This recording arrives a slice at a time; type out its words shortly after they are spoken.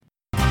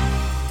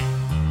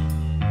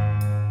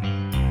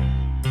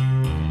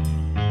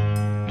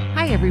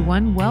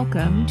everyone.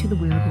 Welcome to the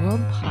Weird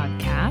World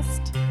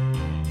Podcast.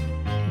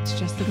 It's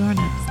just the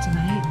grown-ups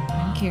tonight.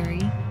 I'm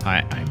Carrie.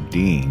 Hi, I'm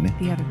Dean.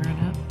 The other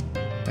grown-up.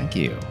 Thank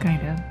you.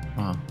 Kind of.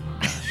 Oh,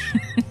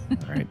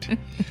 all right.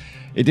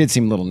 It did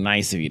seem a little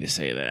nice of you to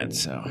say that,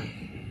 so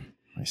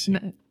I see.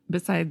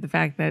 Beside the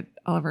fact that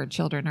all of our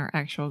children are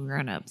actual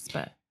grown-ups,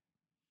 but...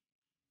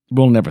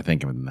 We'll never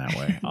think of them that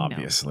way,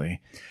 obviously.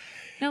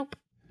 Nope.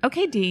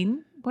 Okay,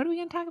 Dean, what are we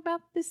going to talk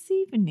about this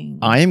evening?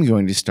 I am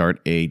going to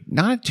start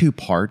not a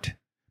two-part,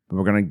 but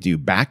we're going to do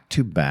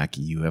back-to-back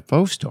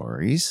UFO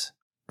stories.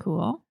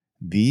 Cool.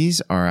 These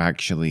are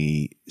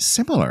actually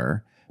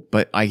similar,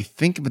 but I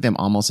think of them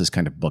almost as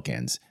kind of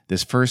bookends.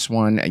 This first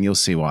one, and you'll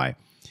see why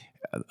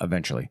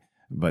eventually,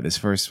 but this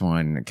first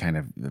one kind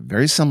of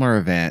very similar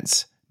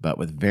events, but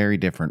with very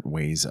different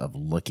ways of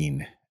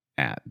looking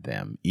at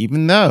them.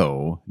 Even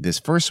though this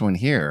first one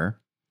here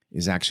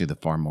is actually the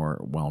far more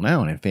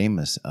well-known and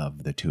famous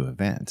of the two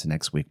events.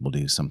 Next week, we'll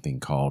do something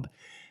called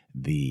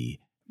the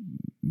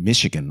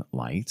Michigan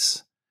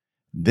Lights.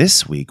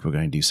 This week, we're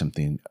going to do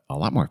something a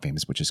lot more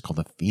famous, which is called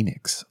the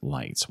Phoenix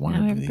Lights.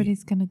 Now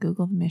everybody's going to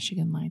Google the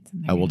Michigan Lights.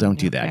 And oh, well, don't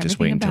do that. Just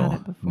wait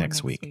until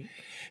next week. week.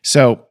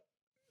 So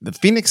the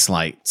Phoenix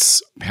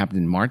Lights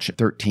happened March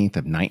 13th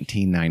of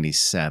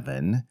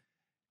 1997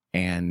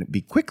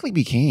 and quickly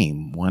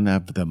became one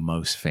of the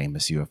most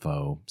famous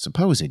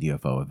supposed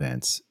UFO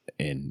events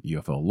in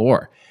UFO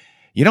lore.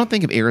 You don't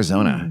think of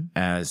Arizona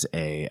as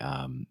a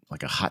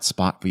hot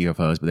spot for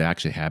UFOs, but they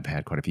actually have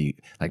had quite a few,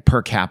 like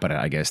per capita,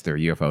 I guess their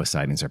UFO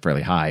sightings are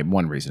fairly high.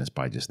 One reason is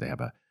probably just they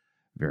have a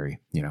very,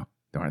 there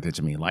aren't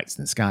so many lights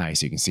in the sky,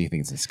 so you can see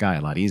things in the sky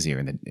a lot easier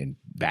in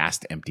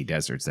vast empty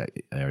deserts that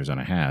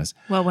Arizona has.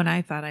 Well, when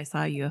I thought I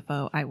saw a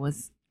UFO, I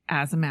was,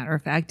 as a matter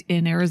of fact,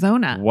 in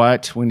Arizona.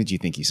 What? When did you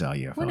think you saw a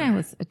UFO? When I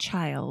was a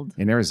child.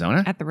 In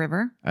Arizona? At the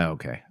river. Oh,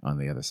 okay. On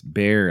the other,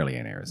 barely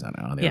in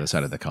Arizona, on the other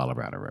side of the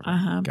Colorado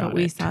River. But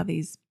we saw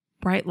these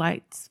bright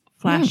lights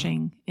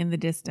flashing in the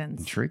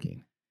distance.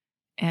 Intriguing.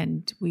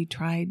 And we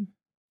tried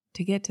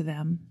to get to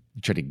them.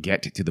 You tried to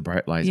get to the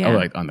bright lights? Yeah. Oh,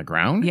 like on the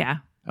ground? Yeah.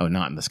 Oh,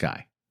 not in the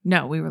sky?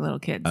 No, we were little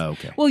kids. Oh,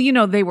 okay.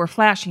 Well, they were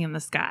flashing in the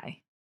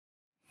sky.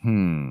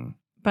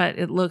 But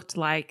it looked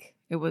like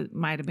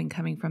might have been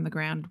coming from the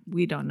ground.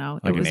 We don't know.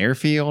 Like an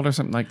airfield or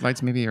something, like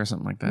lights maybe or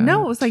something like that?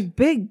 No, it was like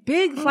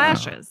big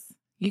flashes.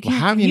 Well,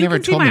 how have you never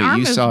told me that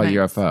you saw a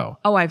UFO?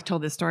 Oh, I've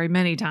told this story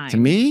many times. To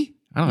me?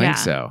 I don't think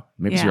so.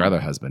 Maybe it's your other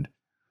husband.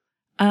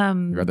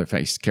 Your other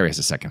face. Carrie has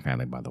a second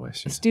family, by the way.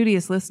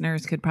 Studious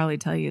listeners could probably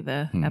tell you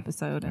the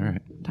episode and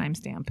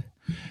timestamp.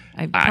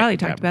 I probably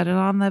talked about it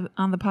on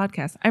the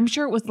podcast. I'm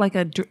sure it was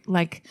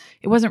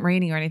it wasn't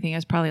raining or anything. It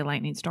was probably a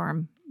lightning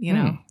storm.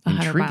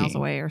 100 miles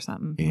away or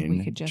something.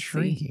 We could just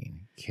see.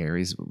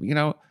 Carrie's,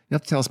 you'll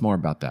have to tell us more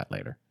about that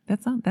later.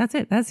 That's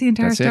it. That's the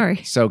entire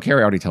story. So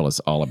Carrie already told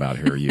us all about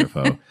her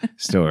UFO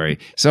story.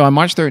 So on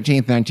March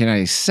 13th,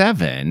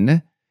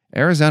 1997,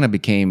 Arizona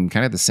became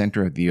kind of the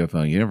center of the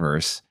UFO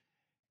universe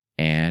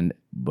and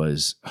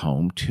was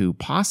home to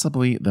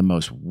possibly the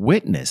most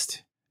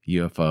witnessed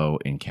UFO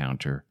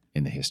encounter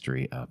in the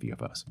history of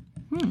UFOs.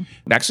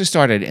 It actually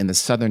started at the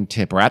southern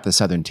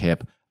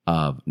tip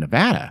of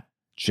Nevada,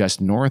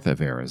 just north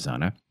of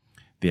Arizona.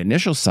 The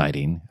initial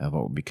sighting of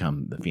what would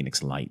become the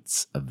Phoenix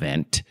Lights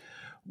event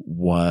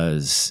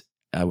was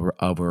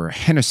over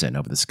Henderson,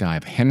 over the sky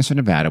of Henderson,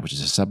 Nevada, which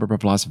is a suburb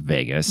of Las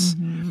Vegas.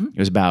 It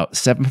was about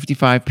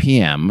 7:55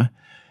 p.m.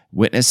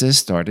 Witnesses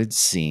started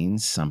seeing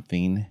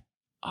something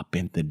up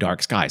in the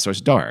dark sky. So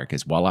it's dark.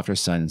 It's well after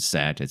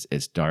sunset.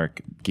 It's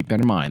dark. Keep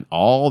that in mind.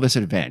 All this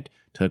event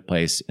took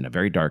place in a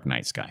very dark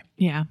night sky.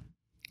 Yeah.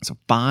 So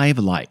 5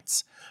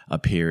 lights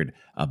appeared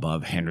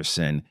above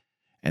Henderson,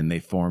 and they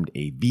formed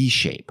a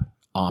V-shape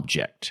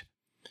object.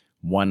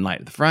 1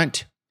 light at the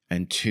front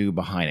and 2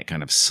 behind it,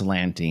 kind of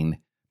slanting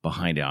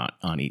behind it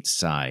on each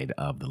side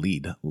of the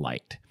lead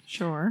light.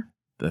 Sure.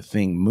 The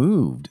thing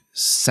moved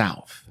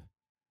south,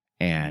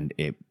 and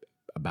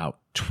about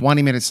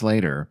 20 minutes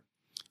later,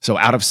 so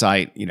out of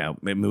sight,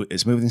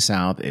 it's moving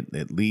south.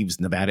 It leaves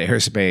Nevada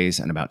airspace,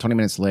 and about 20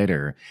 minutes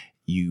later,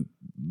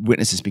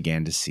 witnesses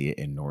began to see it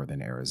in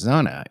northern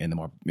Arizona, in the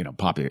more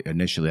popular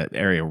initially that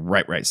area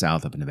right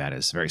south of Nevada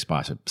is very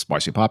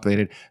sparsely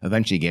populated.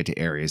 Eventually, you get to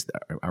areas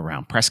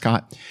around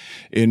Prescott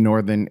in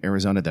northern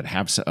Arizona that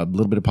have a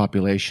little bit of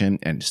population,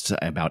 and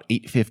about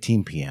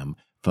 8:15 p.m.,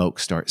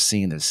 folks start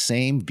seeing the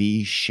same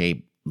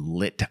V-shaped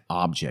lit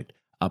object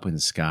up in the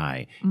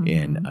sky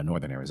in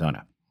northern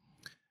Arizona.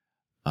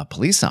 A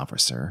police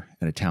officer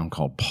in a town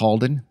called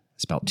Paulden,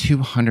 it's about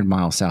 200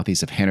 miles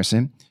southeast of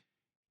Henderson,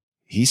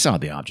 he saw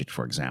the object,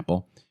 for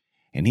example,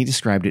 and he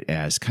described it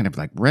as kind of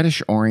like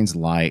reddish-orange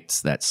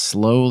lights that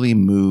slowly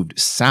moved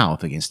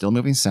south, again, still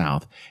moving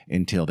south,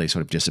 until they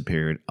sort of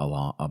disappeared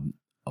along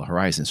a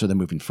horizon. So they're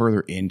moving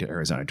further into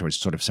Arizona, towards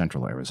sort of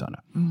central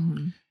Arizona.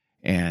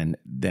 And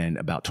then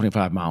about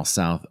 25 miles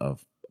south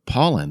of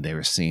Paulden, they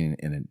were seen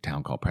in a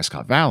town called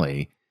Prescott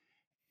Valley.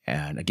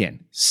 And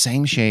again,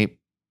 same shape,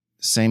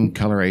 same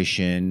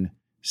coloration,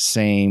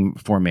 same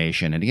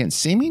formation, and again,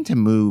 seeming to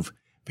move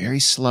very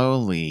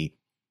slowly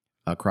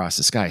across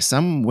the sky.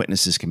 Some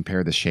witnesses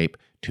compare the shape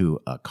to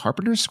a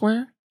carpenter's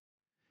square,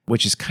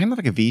 which is kind of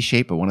like a V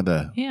shape, but one of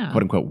the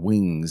quote unquote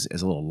wings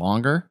is a little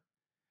longer.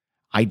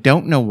 I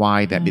don't know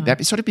why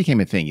that sort of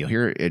became a thing. You'll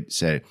hear it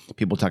said,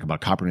 people talk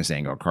about carpenter's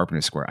angle or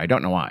carpenter's square. I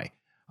don't know why.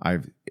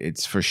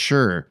 It's for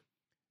sure,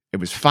 it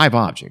was 5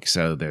 objects.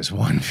 So there's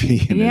 1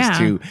 V and there's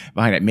 2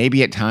 behind it.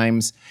 Maybe at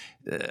times,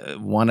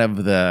 one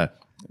of the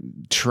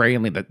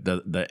trailing,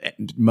 the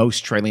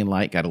most trailing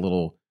light got a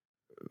little,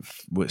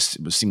 was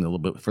seeming a little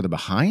bit further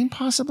behind,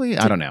 possibly.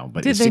 I don't know,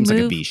 but it seems like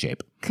a V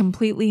shape.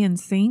 Completely in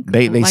sync.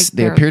 They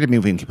appear to be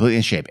moving completely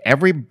in shape.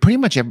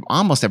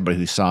 Almost everybody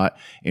who saw it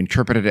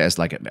interpreted it as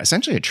like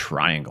essentially a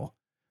triangle,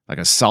 like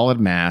a solid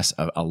mass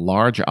of a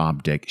large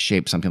object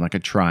shaped something like a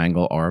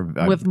triangle, or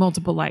with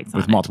multiple lights.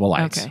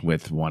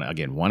 With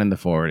one in the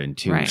forward and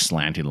 2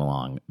 slanting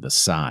along the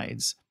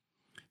sides.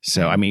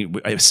 So I mean,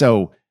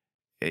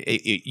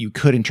 you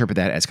could interpret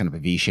that as kind of a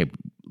V-shaped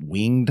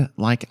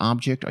winged-like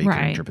object, or you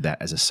could interpret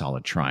that as a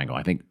solid triangle.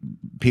 I think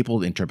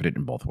people interpret it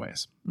in both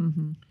ways.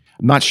 Mm-hmm.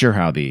 I'm not sure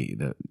how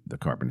the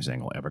carpenter's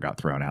angle ever got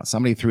thrown out.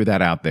 Somebody threw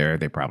that out there.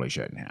 They probably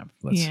shouldn't have.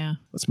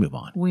 Let's move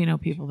on. We know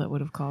people that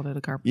would have called it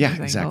a carpenter's angle.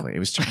 Yeah, exactly. It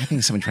was, I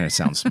think, someone trying to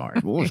sound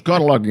smart. Well, it's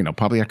got a lot,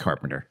 probably a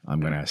carpenter, I'm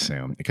going to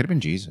assume. It could have been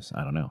Jesus.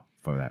 I don't know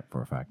for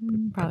a fact.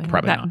 Probably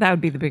not. That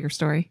would be the bigger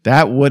story.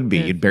 That would be.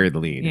 You'd bury the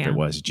lead if it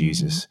was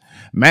Jesus.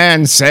 Mm-hmm.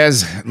 Man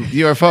says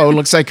UFO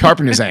looks like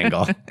carpenter's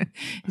angle.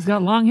 He's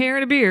got long hair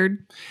and a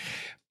beard.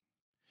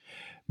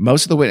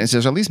 Most of the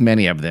witnesses, or at least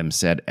many of them,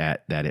 said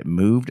that it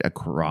moved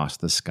across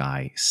the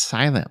sky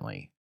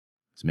silently.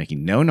 It's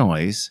making no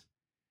noise.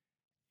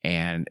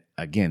 And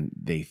again,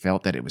 they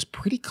felt that it was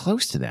pretty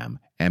close to them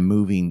and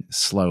moving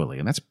slowly.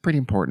 And that's pretty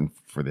important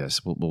for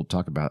this. We'll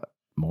talk about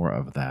more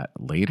of that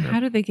later.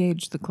 How do they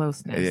gauge the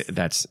closeness?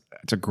 That's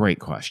a great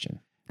question.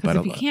 Because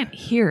if you can't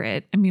hear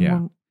it, I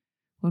mean,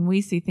 when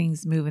we see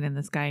things moving in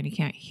the sky and you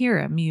can't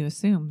hear them, you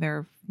assume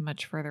they're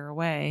much further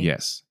away.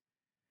 Yes.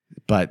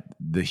 But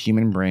the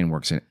human brain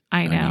works in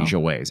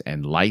unusual ways,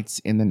 and lights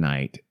in the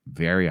night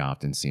very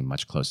often seem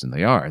much closer than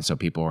they are. And so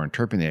people are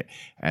interpreting it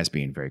as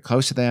being very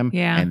close to them,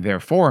 and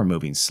therefore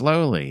moving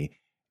slowly,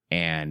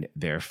 and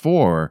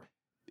therefore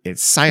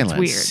its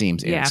silence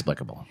seems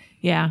inexplicable.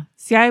 Yeah.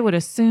 See, I would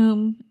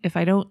assume if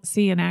I don't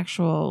see an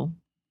actual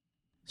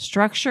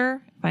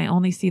structure, if I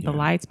only see the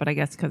lights, but I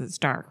guess because it's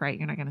dark, right?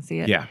 You're not going to see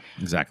it. Yeah,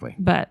 exactly.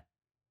 But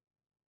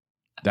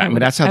I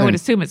would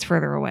assume it's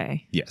further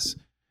away. Yes.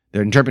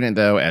 They're interpreting it,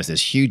 though, as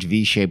this huge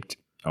V-shaped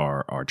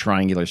or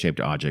triangular-shaped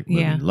object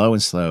moving low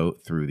and slow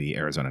through the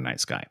Arizona night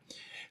sky.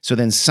 So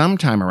then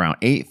sometime around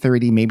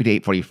 8:30, maybe to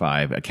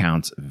 8:45,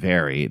 accounts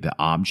vary, the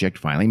object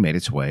finally made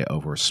its way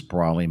over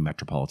sprawling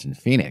metropolitan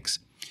Phoenix.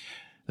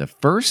 The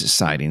first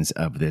sightings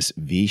of this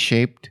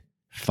V-shaped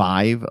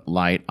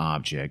 5-light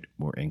object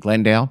were in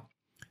Glendale.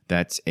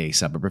 That's a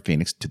suburb of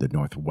Phoenix to the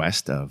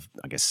northwest of,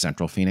 I guess,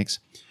 central Phoenix.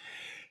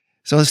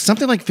 So it's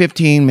something like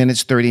 15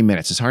 minutes, 30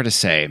 minutes. It's hard to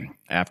say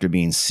after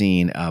being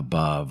seen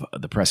above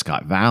the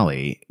Prescott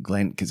Valley,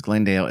 because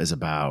Glendale is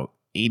about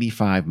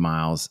 85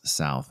 miles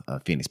south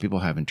of Phoenix. People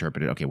have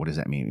interpreted, okay, what does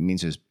that mean? It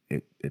means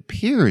it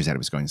appears that it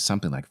was going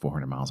something like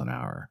 400 miles an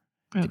hour,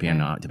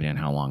 depending on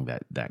how long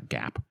that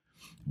gap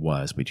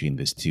was between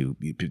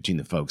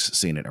the folks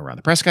seeing it around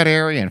the Prescott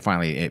area and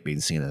finally it being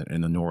seen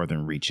in the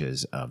northern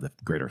reaches of the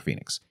greater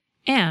Phoenix.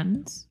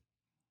 And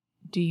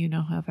do you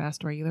know how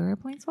fast regular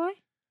airplanes fly?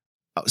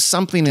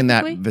 Something in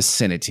that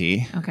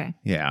vicinity. Okay.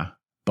 Yeah.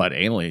 But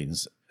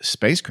aliens,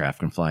 spacecraft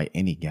can fly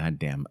any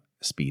goddamn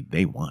speed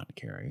they want,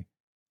 Carrie.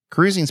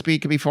 Cruising speed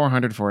could be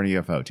 400 for a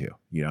UFO, too.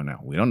 You don't know.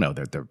 We don't know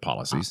their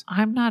policies.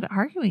 I'm not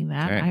arguing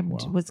that. Okay, I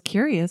was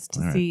curious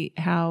to see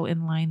how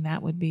in line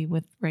that would be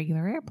with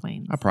regular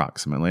airplanes.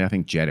 Approximately. I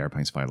think jet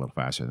airplanes fly a little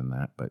faster than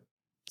that, but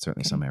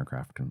certainly some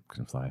aircraft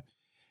can fly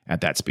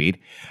at that speed.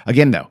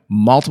 Again, though,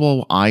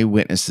 multiple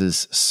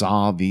eyewitnesses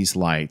saw these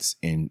lights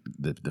in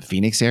the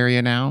Phoenix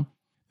area now.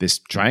 This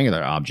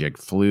triangular object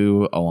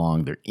flew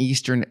along the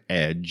eastern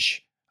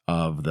edge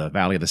of the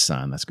Valley of the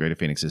Sun. That's Greater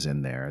Phoenix is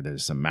in there.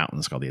 There's some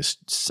mountains called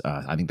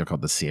I think they're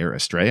called the Sierra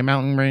Estrella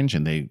mountain range,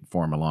 and they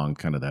form along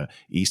kind of the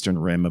eastern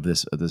rim of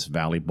this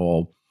valley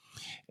bowl.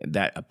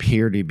 That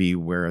appeared to be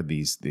where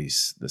this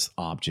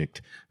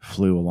object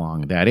flew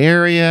along that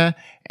area,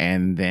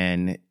 and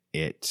then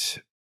it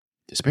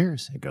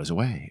disappears. It goes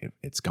away.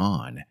 It's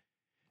gone.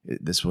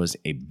 This was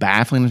a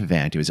baffling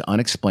event. It was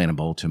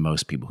unexplainable to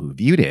most people who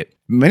viewed it.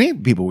 Many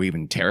people were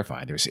even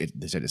terrified.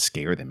 They said it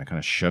scared them. It kind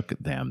of shook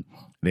them.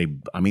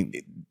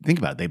 Think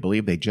about it. They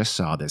believe they just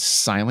saw this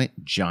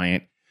silent,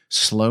 giant,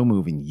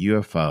 slow-moving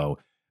UFO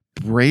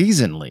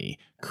brazenly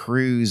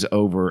cruise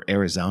over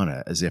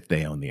Arizona as if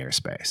they own the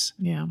airspace.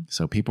 Yeah.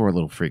 So people were a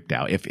little freaked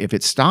out. If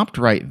it stopped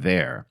right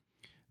there,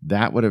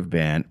 that would have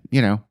been,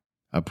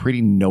 a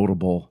pretty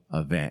notable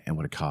event and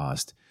would have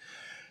caused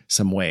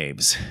some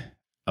waves.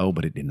 Oh,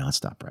 but it did not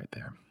stop right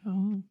there.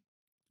 Oh.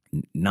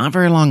 Not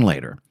very long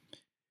later,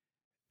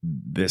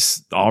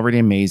 this already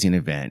amazing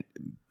event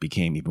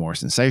became even more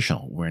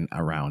sensational. When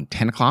around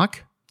 10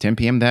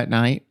 p.m. that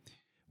night,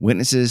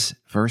 witnesses,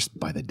 first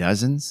by the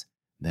dozens,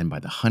 then by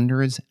the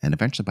hundreds, and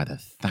eventually by the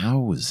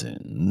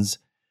thousands,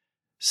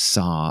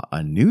 saw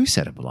a new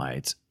set of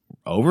lights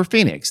over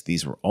Phoenix.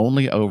 These were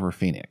only over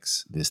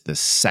Phoenix. The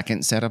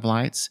second set of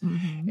lights,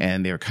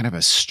 and they were kind of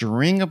a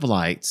string of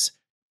lights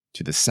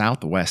to the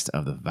southwest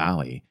of the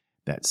valley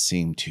that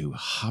seemed to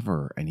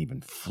hover and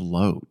even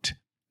float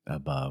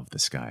above the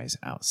skies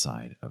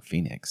outside of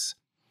Phoenix.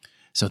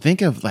 So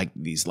think of like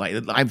these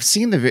lights. I've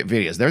seen the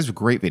videos. There's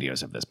great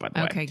videos of this, by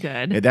the way. Okay,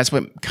 good. That's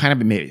what kind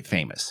of made it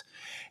famous.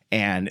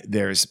 And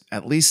there's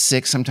at least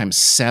 6, sometimes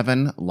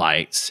 7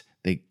 lights.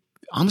 They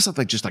almost look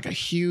like just like a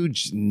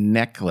huge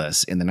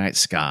necklace in the night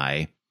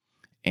sky.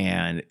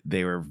 And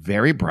they were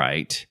very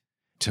bright.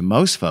 To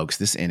most folks,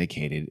 this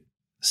indicated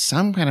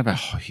some kind of a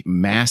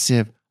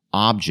massive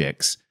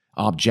object,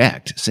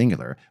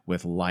 singular,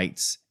 with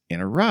lights in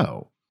a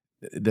row.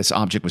 This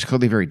object was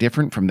clearly very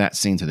different from that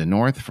seen to the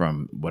north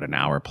from an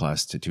hour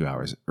plus to 2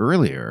 hours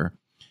earlier,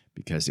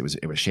 because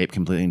it was shaped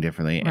completely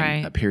differently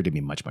and appeared to be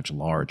much, much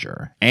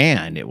larger.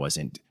 And it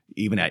wasn't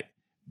even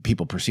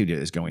people perceived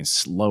it as going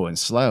slow and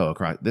slow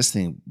across. This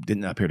thing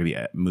didn't appear to be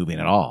moving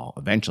at all.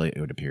 Eventually, it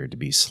would appear to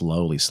be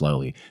slowly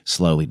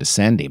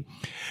descending.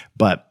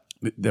 But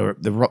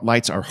the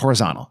lights are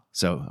horizontal.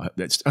 So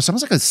it's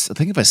almost like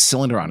think of a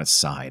cylinder on its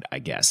side, I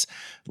guess,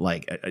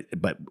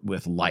 but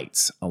with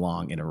lights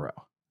along in a row.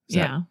 Does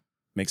that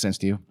make sense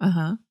to you?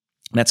 Uh-huh.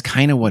 That's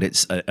kind of what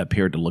it's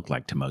appeared to look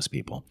like to most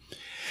people.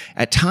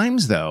 At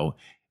times, though,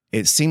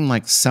 it seemed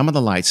like some of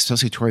the lights,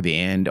 especially toward the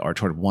end or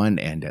toward one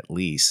end at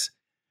least,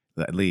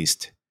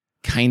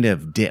 kind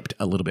of dipped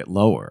a little bit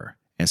lower.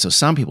 And so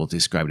some people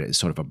described it as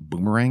sort of a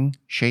boomerang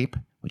shape,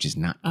 which is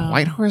not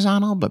quite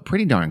horizontal, but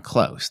pretty darn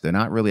close. They're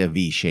not really a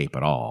V shape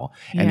at all.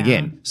 And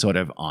again, sort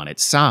of on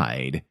its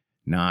side,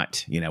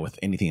 not, with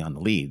anything on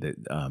the lead,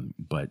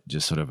 but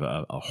just sort of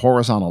a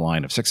horizontal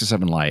line of 6 or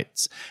 7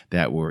 lights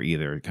that were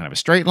either kind of a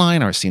straight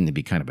line or seemed to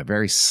be kind of a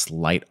very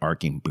slight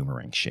arcing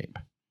boomerang shape.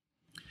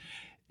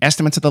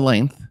 Estimates of the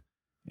length,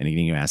 and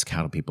you ask,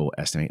 how do people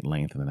estimate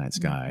length in the night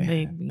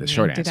sky? The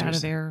short answer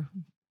is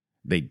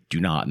they do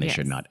not, and they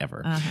should not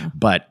ever.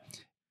 But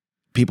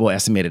people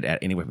estimated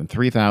at anywhere from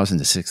 3,000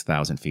 to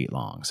 6,000 feet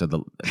long.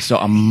 So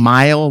a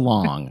mile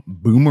long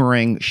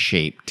boomerang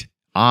shaped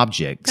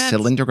object,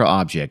 cylindrical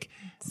object.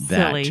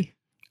 Silly.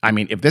 I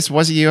mean, if this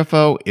was a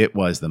UFO, it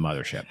was the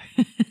mothership.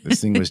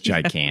 This thing was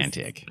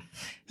gigantic.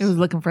 It was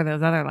looking for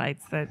those other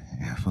lights that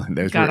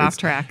got off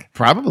track.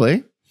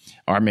 Probably.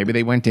 Or maybe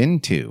they went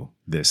into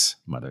this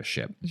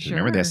mothership. Sure.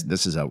 Remember,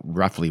 this is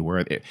roughly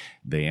where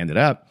they ended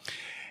up.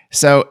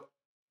 So,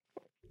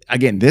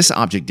 again, this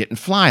object didn't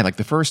fly like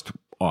the first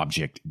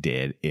object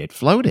did. It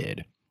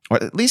floated.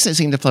 Or at least it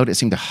seemed to float. It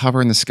seemed to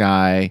hover in the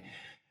sky.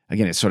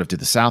 Again, it's sort of to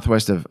the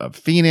southwest of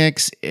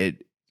Phoenix.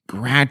 It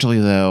gradually,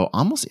 though,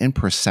 almost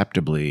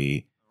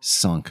imperceptibly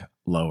sunk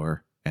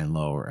lower and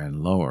lower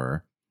and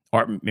lower.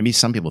 Or maybe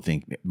some people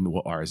think,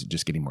 is it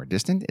just getting more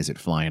distant? Is it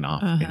flying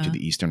off into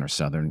the eastern or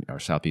southern or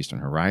southeastern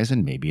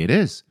horizon? Maybe it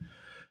is.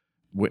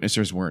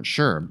 Witnessers weren't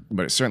sure,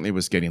 but it certainly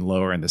was getting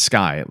lower in the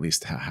sky, at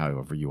least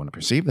however you want to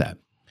perceive that.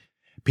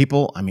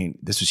 People,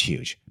 this was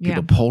huge.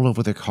 People pulled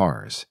over their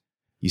cars.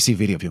 You see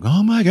video of people go,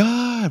 oh my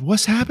God,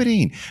 what's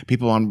happening?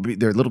 People on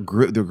their little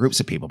group, their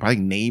groups of people, probably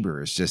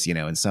neighbors, just,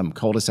 in some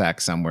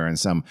cul-de-sac somewhere in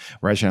some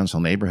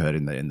residential neighborhood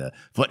in the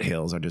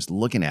foothills are just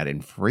looking at it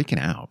and freaking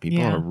out.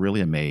 People are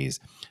really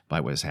amazed by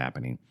what is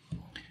happening.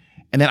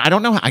 And then I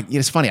don't know,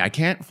 it's funny, I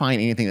can't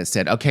find anything that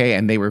said, okay,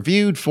 and they were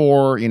viewed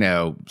for,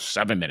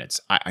 7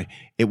 minutes.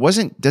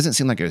 Doesn't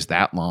seem like it was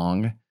that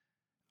long.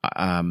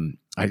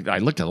 I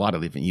looked at a lot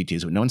of different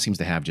YouTubes, but no one seems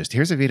to have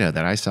here's a video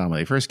that I saw when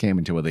they first came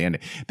until they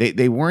ended.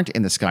 They weren't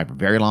in the sky for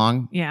very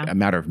long, a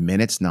matter of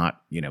minutes,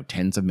 not,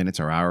 tens of minutes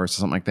or hours or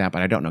something like that.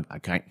 But I don't know. I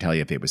can't tell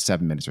you if it was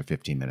 7 minutes or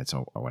 15 minutes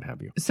or what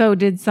have you. So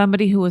did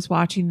somebody who was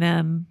watching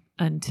them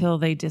until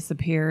they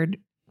disappeared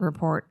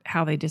report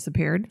how they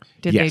disappeared?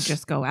 Did they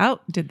just go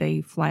out? Did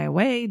they fly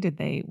away?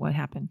 What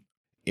happened?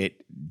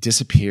 It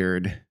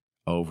disappeared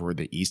over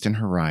the eastern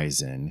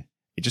horizon.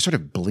 It just sort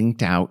of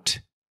blinked out.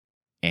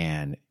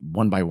 And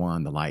one by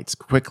one, the lights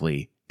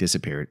quickly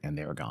disappeared and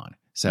they were gone.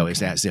 So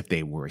it's as if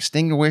they were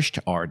extinguished,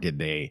 or did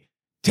they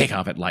take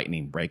off at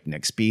lightning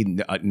breakneck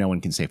speed? No one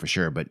can say for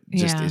sure, but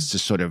it's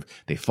just sort of,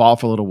 they fall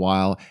for a little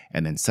while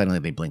and then suddenly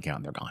they blink out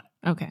and they're gone.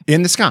 Okay.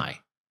 In the sky.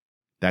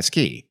 That's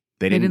key.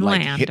 They didn't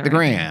land hit the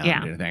ground or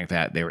anything like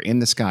that. They were in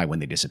the sky when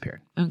they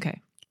disappeared.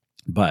 Okay.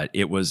 But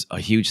it was a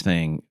huge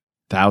thing.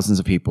 Thousands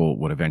of people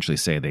would eventually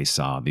say they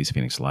saw these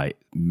Phoenix lights.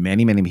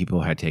 Many, many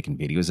people had taken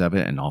videos of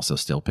it and also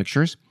still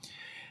pictures.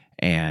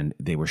 And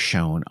they were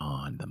shown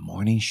on the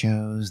morning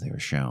shows. They were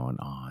shown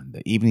on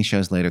the evening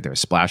shows later. They were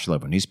splashed all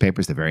over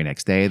newspapers the very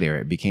next day.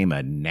 It became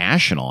a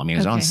national. It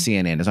was on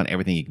CNN. It was on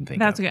everything you can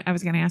think of. I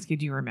was going to ask you,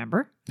 do you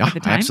remember at the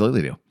time? I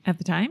absolutely do. At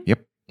the time?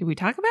 Yep. Did we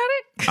talk about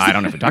it? I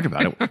don't know if we talked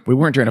about it. We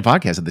weren't doing a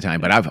podcast at the time,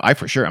 but I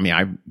for sure,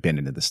 I've been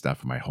into this stuff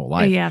for my whole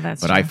life. Yeah,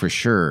 that's true. But I for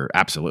sure,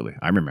 absolutely,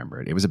 I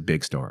remember it. It was a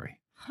big story.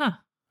 Huh.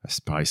 I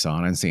probably saw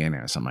it on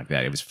CNN or something like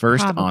that. It was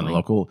first on the Probably.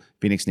 local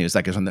Phoenix news.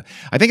 Like it was on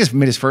I think it's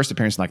made his first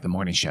appearance in like the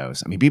morning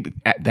shows. I mean, people,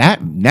 at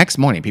that next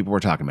morning, people were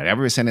talking about it.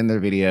 Everyone was sending their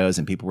videos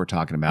and people were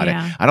talking about it.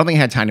 I don't think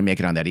it had time to make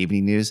it on that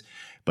evening news,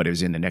 but it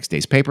was in the next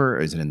day's paper.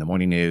 It was in the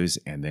morning news.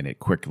 And then it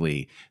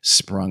quickly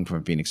sprung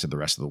from Phoenix to the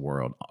rest of the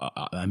world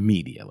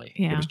immediately.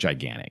 Yeah. It was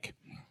gigantic.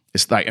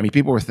 It's like, I mean,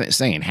 people were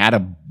saying, had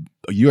a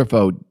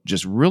UFO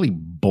just really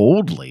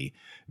boldly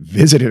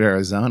visited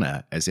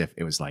Arizona as if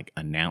it was like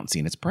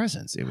announcing its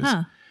presence. It was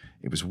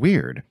it was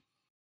weird.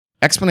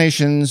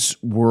 Explanations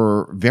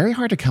were very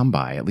hard to come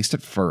by, at least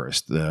at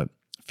first. The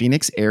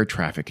Phoenix air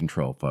traffic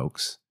control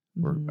folks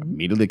were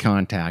immediately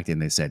contacted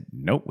and they said,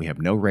 nope, we have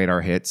no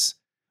radar hits.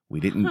 We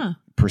didn't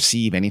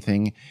perceive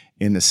anything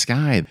in the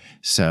sky.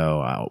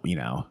 So,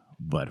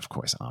 but of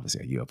course,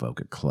 obviously a UFO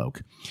could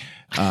cloak.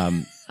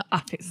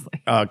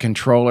 Obviously.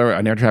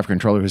 An air traffic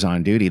controller who was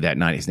on duty that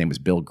night, his name was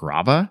Bill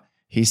Grava.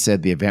 He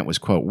said the event was,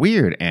 quote,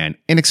 weird and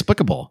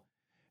inexplicable.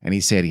 And he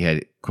said he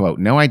had, quote,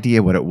 no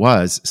idea what it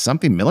was.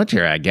 Something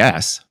military, I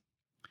guess.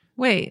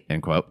 Wait.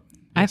 End quote.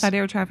 I thought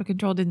air traffic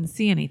control didn't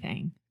see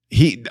anything.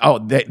 They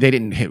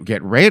didn't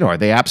get radar.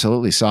 They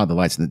absolutely saw the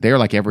lights. They were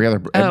like every other,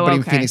 everybody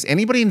in Phoenix.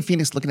 Anybody in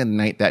Phoenix looking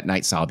at that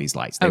night saw these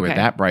lights. They were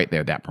that bright. They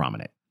were that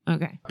prominent.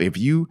 Okay. If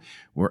you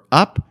were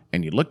up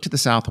and you looked to the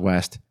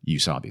southwest, you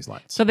saw these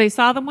lights. So they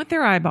saw them with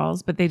their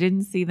eyeballs, but they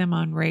didn't see them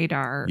on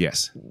radar.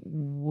 Yes.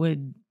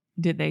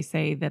 Did they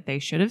say that they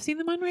should have seen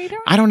them on radar?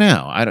 I don't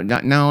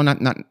know.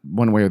 Not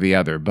one way or the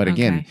other. But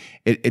again,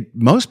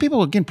 most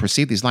people again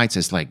perceive these lights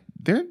as like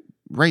they're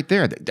right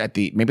there at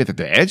maybe at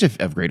the edge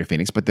of Greater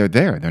Phoenix, but they're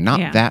there. They're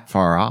not that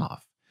far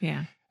off.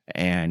 Yeah.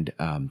 And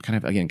kind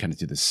of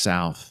to the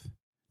south.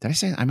 Did I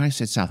say? I might have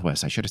said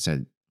southwest. I should have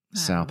said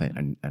south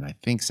and I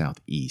think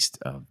southeast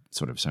of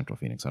sort of central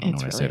Phoenix. I don't know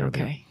what I said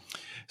earlier. Okay.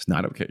 It's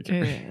not okay.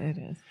 It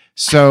is.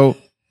 So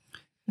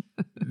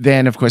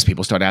then, of course,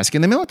 people start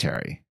asking the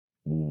military.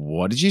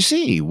 What did you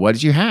see? What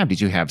did you have?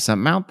 Did you have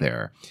something out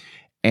there?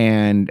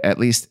 And at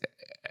least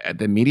at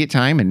the immediate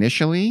time,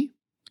 initially,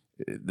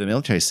 the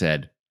military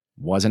said,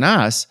 wasn't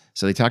us.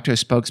 So they talked to a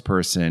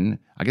spokesperson.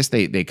 I guess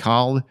they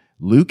called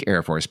Luke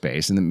Air Force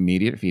Base in the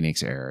immediate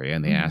Phoenix area,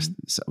 and they asked,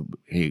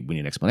 hey, we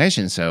need an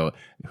explanation. So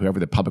whoever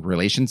the public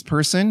relations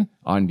person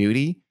on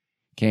duty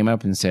came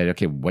up and said,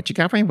 okay, what you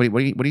got for me?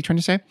 What are you trying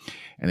to say?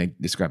 And they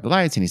described the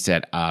lights, and he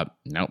said,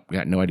 no, we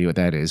got no idea what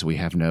that is. We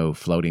have no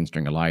floating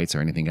string of lights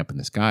or anything up in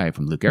the sky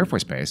from Luke Air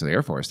Force Base. So the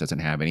Air Force doesn't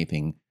have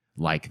anything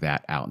like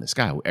that out in the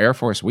sky.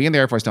 We in the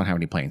Air Force don't have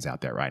any planes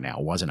out there right now.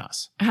 It wasn't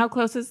us. How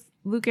close is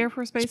Luke Air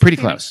Force Base? It's pretty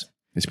close.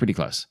 It's pretty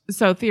close.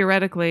 So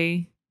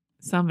theoretically,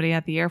 somebody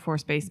at the Air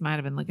Force Base might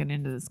have been looking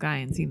into the sky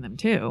and seen them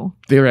too.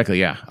 Theoretically,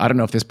 yeah. I don't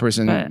know if this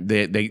person, But,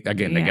 they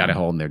got a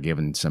hold and they're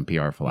given some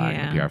PR flag.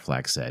 And the PR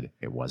flag said,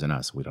 it wasn't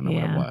us. We don't know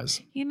what it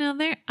was.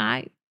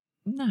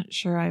 I'm not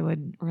sure I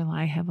would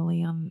rely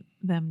heavily on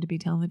them to be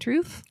telling the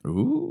truth.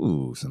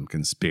 Ooh, some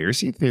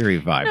conspiracy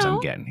theory vibes No. I'm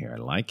getting here. I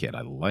like it.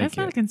 That's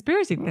not a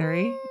conspiracy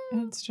theory.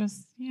 It's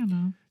just,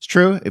 It's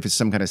true. If it's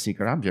some kind of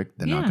secret object,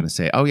 they're not going to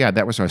say, oh, yeah,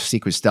 that was our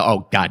secret stuff.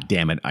 Oh, God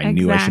damn it. I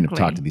knew I shouldn't have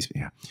talked to these.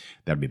 Yeah,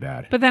 that'd be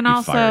bad. But then be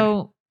fired.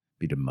 also,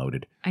 Be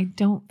demoted. I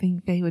don't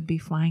think they would be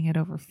flying it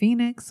over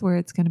Phoenix where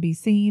it's going to be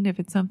seen if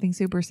it's something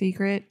super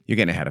secret. You're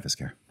getting ahead of us,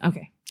 Care.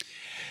 Okay.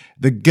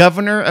 The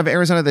governor of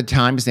Arizona at the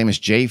time, his name is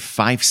J.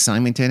 Fife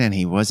Simonton, and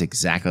he was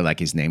exactly like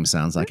his name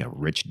sounds, like a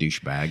rich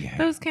douchebag.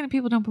 Those kind of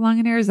people don't belong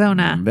in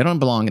Arizona. They don't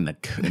belong in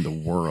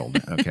the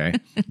world, okay?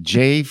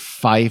 J.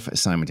 Fife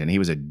Simonton. He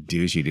was a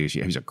douchey.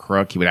 He was a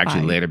crook. He would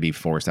actually later be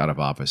forced out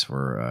of office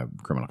for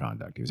criminal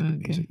conduct. He was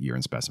a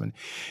urine specimen.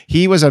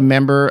 He was a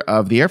member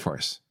of the Air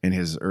Force in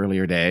his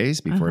earlier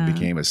days before he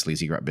became a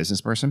sleazy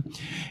business person.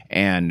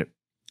 And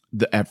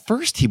at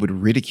first, he would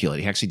ridicule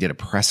it. He actually did a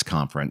press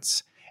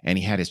conference. And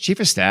he had his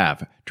chief of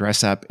staff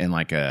dress up in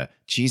like a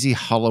cheesy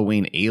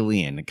Halloween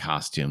alien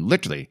costume,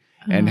 literally,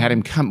 and had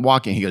him come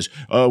walking. He goes,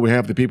 oh, we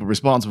have the people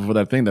responsible for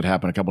that thing that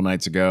happened a couple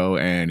nights ago,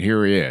 and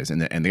here he is.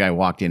 And the guy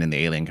walked in the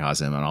alien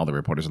costume, and all the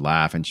reporters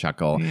laugh and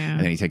chuckle. Yeah.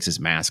 And then he takes his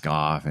mask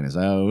off and is,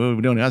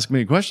 oh, don't ask me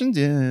any questions.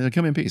 Yeah,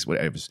 come in peace.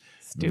 It was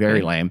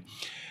very lame.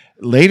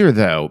 Later,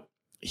 though,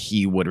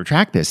 he would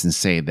retract this and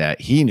say that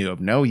he knew of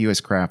no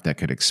U.S. craft that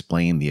could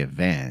explain the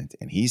event.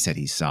 And he said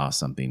he saw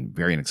something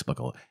very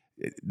inexplicable.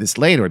 This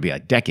later would be a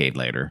decade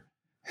later,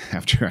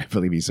 after I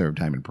believe he served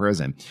time in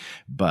prison.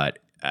 But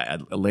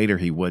later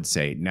he would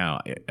say, no,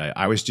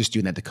 I was just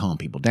doing that to calm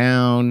people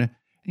down.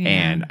 Yeah.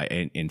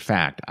 And in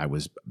fact, I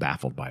was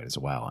baffled by it as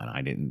well.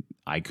 And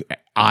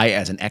I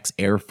as an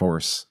ex-Air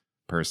Force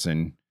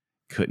person,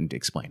 couldn't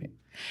explain it.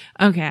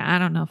 Okay, I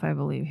don't know if I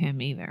believe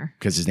him either.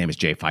 Because his name is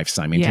J. Fife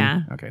Simonton?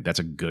 Yeah. Okay, that's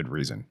a good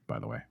reason, by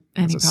the way.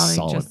 And that's he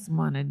probably just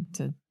wanted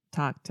to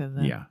talk to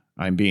the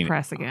I'm being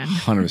press again.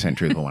 100%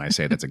 truthful when I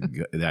say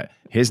that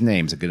his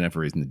name's a good enough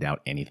reason to doubt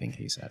anything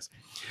he says.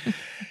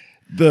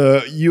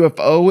 The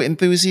UFO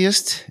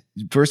enthusiast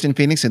first in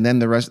Phoenix, and then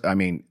the rest. I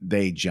mean,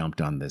 they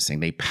jumped on this thing.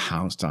 They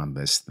pounced on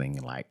this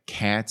thing like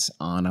cats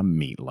on a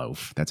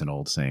meatloaf. That's an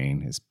old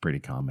saying. It's pretty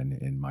common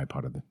in my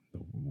part of the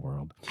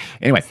world.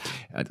 Anyway,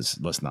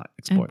 let's not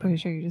exploit it. I'm pretty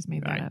sure you just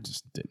made that up. I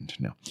just didn't.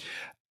 No.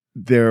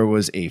 There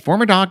was a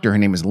former doctor. Her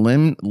name was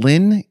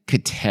Lynn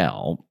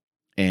Cattell,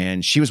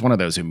 and she was one of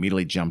those who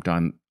immediately jumped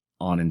on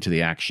into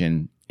the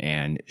action.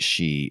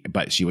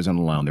 But she wasn't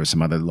alone. There was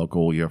some other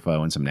local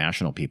UFO and some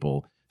national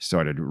people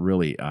started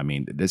really. I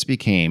mean, this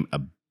became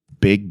a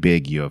big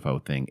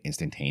UFO thing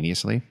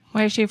instantaneously.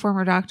 Why is she a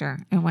former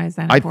doctor, and why is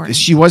that important?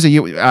 She was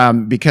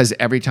because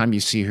every time you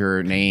see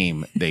her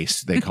name, they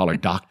call her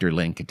Dr.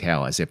 Lynn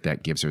Cattell, as if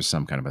that gives her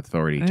some kind of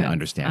authority to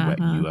understand what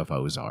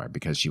UFOs are.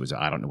 Because she was,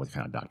 I don't know what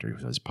kind of doctor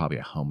she was, probably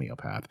a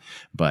homeopath,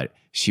 but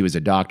she was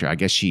a doctor. I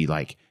guess she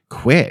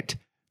quit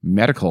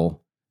medical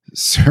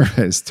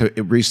service to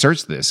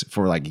research this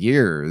for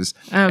years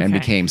and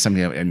became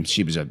something. And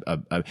she was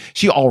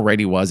she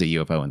already was a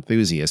UFO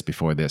enthusiast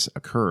before this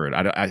occurred.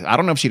 I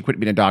don't know if she'd quit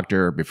being a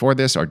doctor before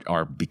this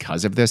or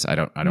because of this. I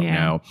don't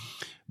know.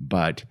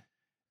 But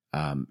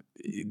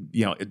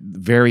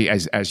very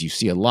as you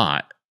see a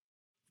lot,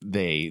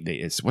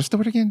 it's what's the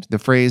word again? The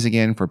phrase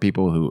again for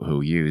people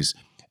who use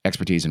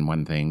expertise in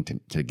one thing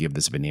to give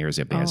this veneer as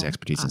if they has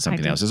expertise in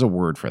something else. There's a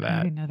word for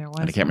that. I didn't know there was.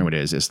 And I can't remember what it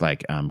is. It's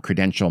like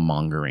credential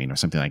mongering or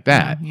something like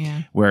that.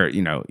 Where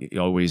you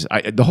always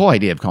the whole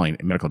idea of calling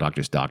medical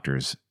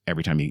doctors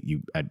every time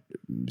you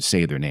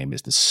say their name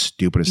is the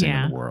stupidest thing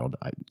in the world.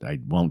 I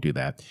won't do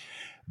that.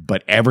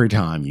 But every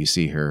time you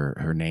see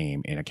her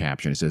name in a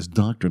caption, it says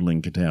Dr.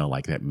 Lynn Cattell,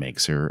 that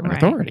makes her an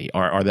authority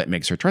or that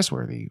makes her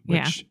trustworthy,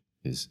 which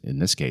is in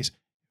this case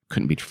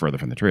couldn't be further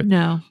from the truth.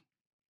 No.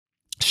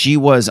 She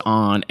was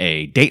on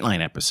a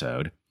Dateline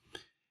episode,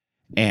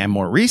 and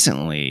more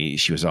recently,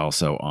 she was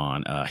also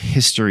on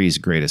History's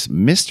Greatest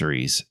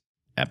Mysteries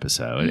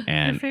episode.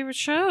 And your favorite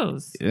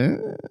shows.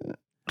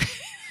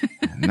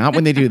 Not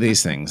when they do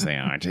these things, they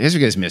aren't.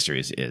 History's Greatest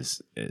Mysteries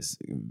is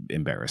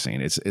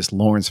embarrassing. It's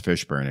Lawrence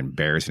Fishburne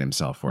embarrassing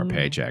himself for a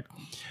paycheck,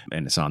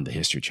 and it's on the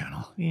History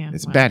Channel. Yeah,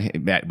 it's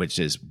bad, which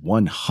is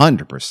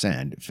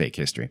 100% fake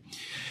history.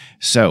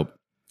 So.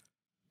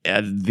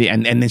 And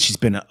then she's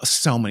been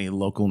so many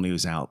local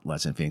news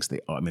outlets in Phoenix.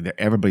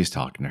 Everybody's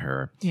talking to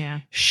her. Yeah,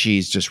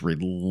 she's just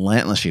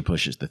relentlessly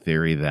pushes the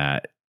theory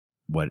that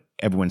what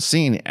everyone's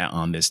seen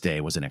on this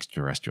day was an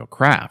extraterrestrial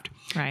craft.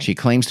 Right. She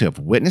claims to have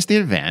witnessed the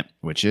event,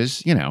 which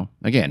is,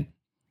 again,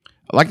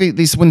 like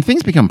these when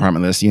things become part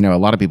of this, a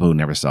lot of people who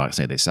never saw it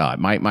say they saw it.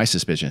 My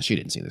suspicion is she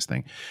didn't see this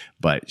thing,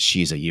 but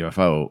she's a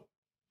UFO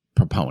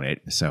proponent,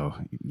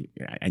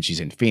 and she's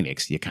in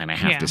Phoenix, you kind of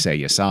have to say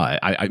you saw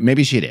it.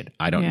 Maybe she did,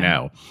 I don't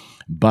know,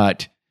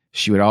 but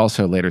she would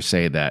also later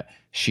say that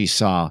she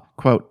saw,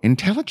 quote,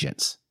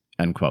 intelligence,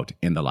 unquote,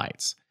 in the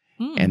lights,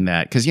 and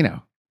that because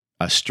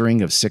a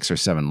string of 6 or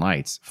 7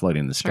 lights floating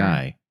in the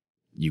sky,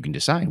 you can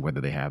decide whether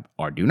they have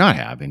or do not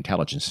have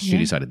intelligence. She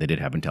decided they did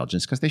have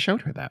intelligence because they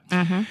showed her that.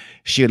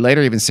 She would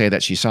later even say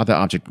that she saw the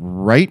object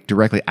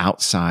directly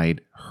outside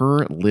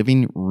her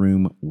living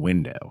room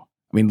window.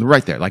 I mean,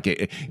 right there,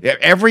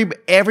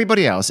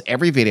 everybody else,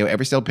 every video,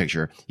 every still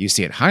picture, you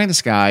see it high in the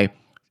sky,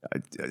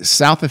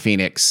 south of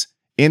Phoenix,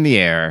 in the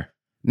air.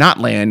 Not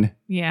Lynn.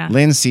 Yeah.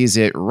 Lynn sees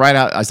it right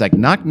out. I was like,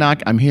 knock,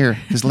 knock, I'm here.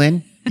 Because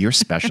Lynn, you're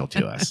special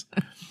to us.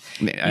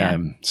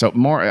 So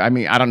more,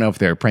 I don't know if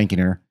they're pranking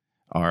her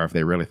or if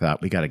they really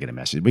thought, we got to get a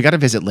message. We got to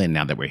visit Lynn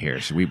now that we're here.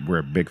 So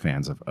we're big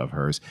fans of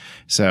hers.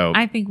 So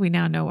I think we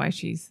now know why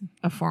she's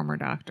a former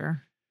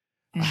doctor.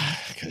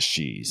 Because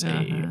she's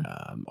a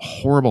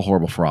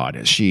horrible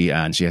fraud. She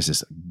has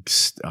this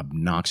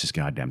obnoxious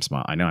goddamn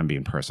smile. I know I'm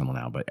being personal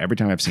now, but every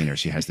time I've seen her,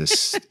 she has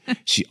this.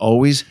 she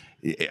almost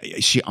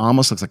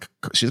looks like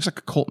a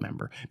cult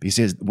member because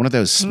she has one of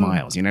those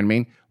smiles. You know what I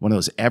mean? One of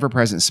those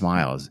ever-present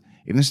smiles.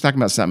 Even if she's talking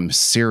about something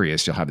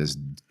serious, she'll have this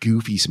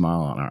goofy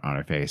smile on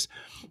her face.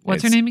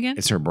 What's her name again?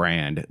 It's her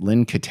brand,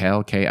 Lynn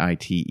Cattell,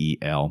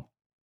 Kittel.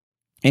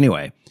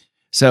 Anyway,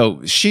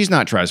 so she's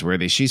not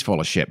trustworthy. She's full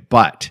of shit,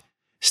 but.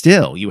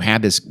 Still, you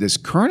had this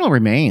kernel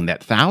remain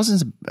that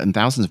thousands and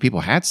thousands of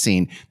people had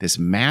seen this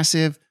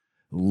massive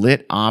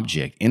lit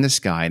object in the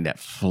sky that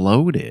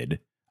floated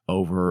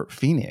over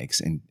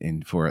Phoenix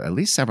and for at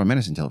least several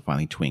minutes until it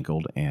finally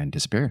twinkled and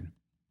disappeared.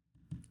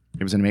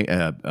 It was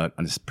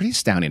a pretty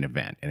astounding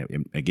event,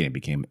 and it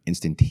became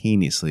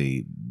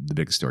instantaneously the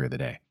biggest story of the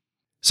day.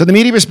 So the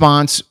media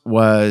response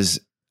was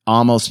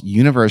almost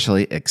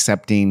universally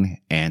accepting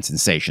and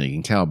sensational. You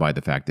can tell by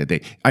the fact that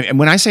and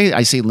when I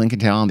see Lynn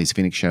Cattell on these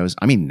Phoenix shows,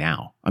 I mean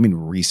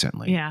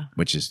recently,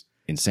 which is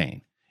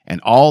insane. And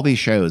all these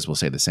shows will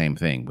say the same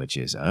thing, which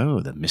is,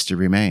 the mystery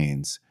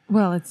remains.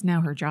 Well, it's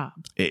now her job.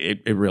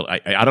 It really,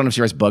 I don't know if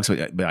she writes books,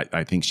 but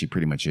I think she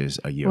pretty much is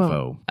a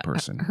UFO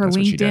person. Her That's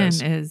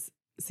LinkedIn is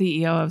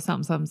CEO of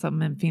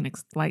something in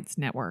Phoenix Lights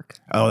Network.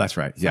 Oh, that's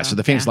right. Yeah. So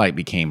the Phoenix Light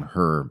became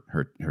her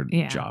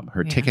job,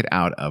 her ticket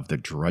out of the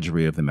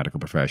drudgery of the medical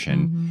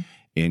profession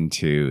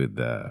into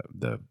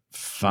the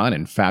fun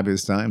and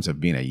fabulous times of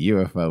being a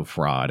UFO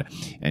fraud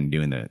and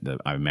doing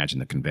I imagine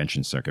the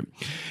convention circuit.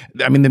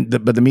 I mean,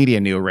 but the media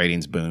knew a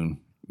ratings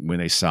boom when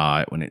they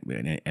saw it,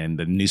 and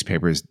the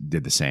newspapers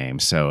did the same.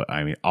 So,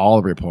 I mean,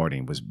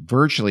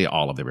 virtually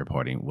all of the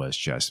reporting was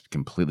just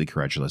completely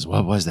credulous.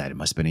 What was that? It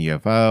must have been a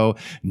UFO.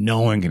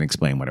 No one can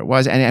explain what it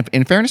was. And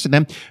in fairness to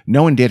them,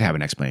 no one did have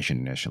an explanation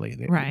initially.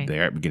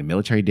 The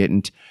military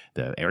didn't.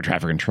 The air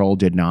traffic control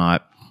did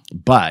not.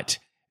 But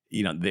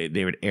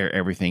they would air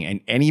everything.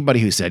 And anybody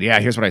who said, yeah,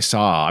 here's what I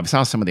saw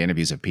some of the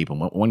interviews of people.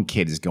 One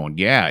kid is going,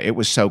 yeah, it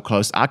was so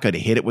close. I could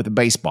have hit it with a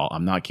baseball.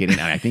 I'm not kidding.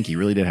 And I think he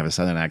really did have a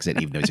Southern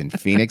accent, even though he's in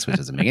Phoenix, which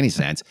doesn't make any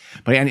sense.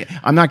 But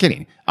I'm not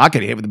kidding. I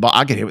could hit it with the ball.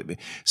 I could hit it with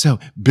So,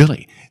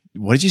 Billy,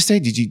 what did you say?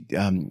 Did you,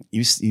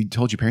 you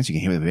told your parents you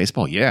can hit it with a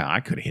baseball? Yeah, I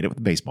could have hit it with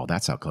a baseball.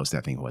 That's how close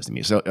that thing was to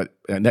me. So,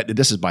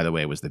 this is, by the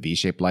way, was the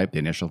V-shaped light, the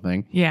initial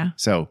thing. Yeah.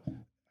 So,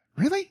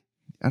 really?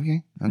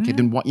 Okay.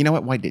 Then you know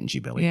what? Why didn't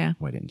you, Billy? Yeah.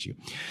 Why didn't you?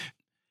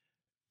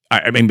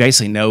 I mean,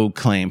 basically, no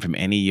claim from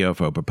any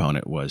UFO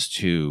proponent was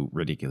too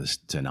ridiculous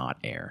to not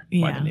air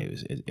by the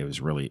news. It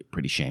was really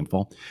pretty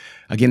shameful.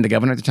 Again, the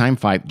governor at the time,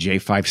 J.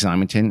 Fife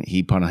Simonton,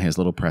 he put on his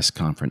little press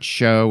conference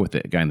show with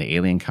the guy in the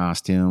alien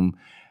costume.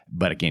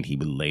 But again, he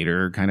would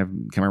later kind of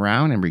come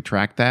around and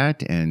retract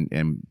that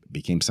and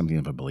became something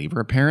of a believer,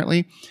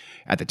 apparently.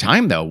 At the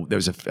time, though, there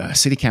was a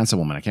city council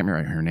woman. I can't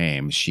remember her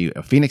name.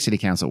 A Phoenix city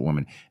council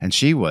woman, and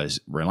she was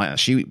relentless.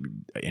 She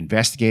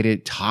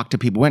investigated, talked to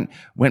people,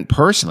 went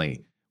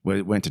personally.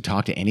 Went to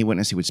talk to any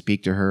witness who would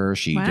speak to her.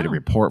 She did a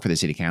report for the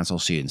city council.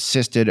 She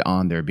insisted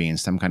on there being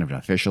some kind of an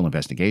official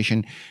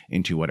investigation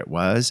into what it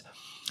was.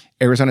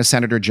 Arizona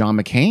Senator John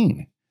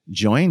McCain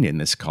joined in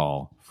this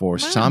call for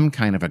some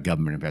kind of a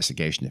government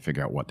investigation to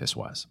figure out what this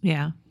was.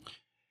 Yeah.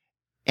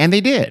 And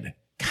they did,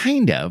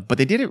 kind of, but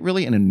they did it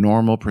really in a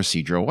normal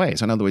procedural way.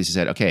 So in other words, he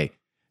said, okay,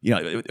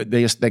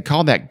 they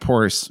called that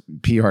poor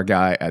PR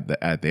guy at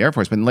the Air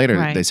Force, but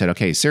later they said,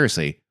 okay,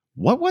 seriously,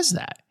 what was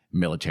that?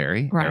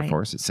 Military, Air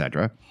Force,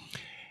 etc.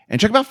 And it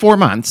took about 4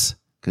 months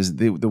because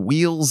the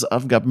wheels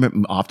of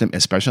government often,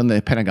 especially in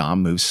the Pentagon,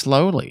 move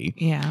slowly.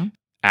 Yeah.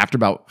 After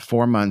about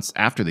 4 months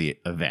after the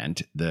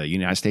event, the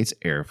United States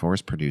Air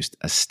Force produced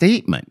a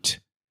statement.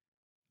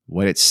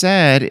 What it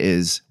said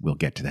is, we'll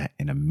get to that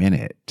in a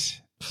minute.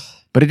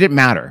 But it didn't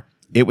matter.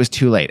 It was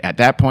too late. At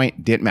that point,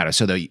 it didn't matter.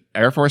 So the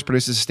Air Force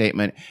produces a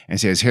statement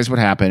and says, here's what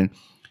happened.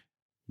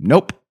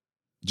 Nope.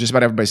 Just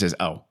about everybody says,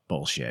 oh,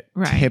 bullshit.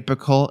 Right.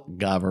 Typical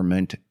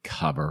government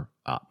cover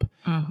up.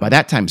 By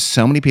that time,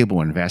 so many people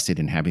were invested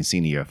in having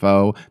seen a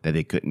UFO that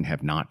they couldn't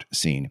have not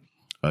seen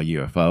a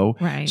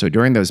UFO. Right. So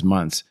during those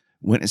months,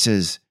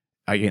 witnesses,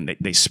 again,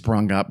 they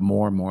sprung up.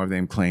 More and more of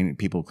them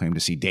people claim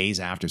to see days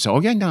after. So,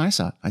 I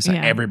saw it.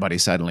 Yeah. Everybody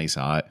suddenly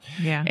saw it.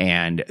 Yeah.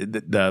 And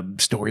the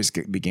stories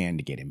began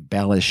to get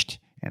embellished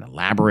and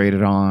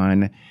elaborated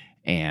on.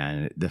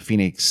 And the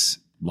Phoenix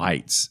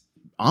lights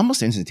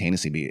almost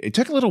instantaneously. It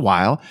took a little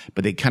while,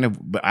 but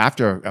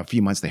after a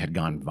few months, they had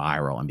gone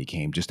viral and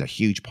became just a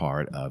huge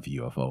part of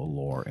UFO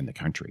lore in the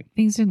country.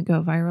 Things didn't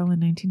go viral in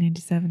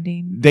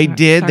 1997. They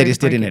did. They just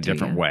did it in a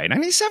different way.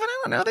 97, I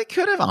don't know. They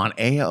could have on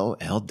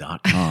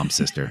AOL.com,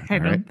 sister. I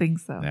don't think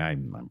so.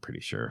 I'm pretty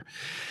sure.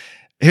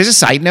 Here's a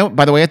side note.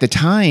 By the way, at the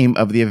time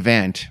of the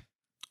event,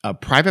 a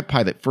private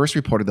pilot first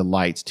reported the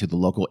lights to the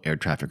local air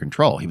traffic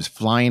control. He was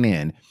flying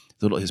in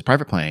his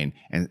private plane,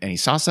 and he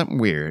saw something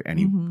weird, and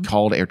he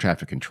called air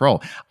traffic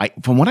control.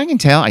 From what I can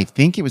tell, I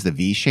think it was the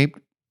V-shaped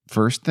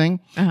first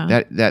thing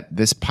that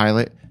this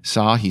pilot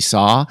saw.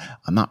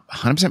 I'm not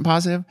 100%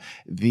 positive.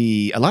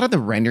 A lot of the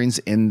renderings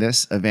in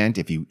this event,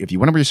 if you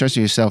want to research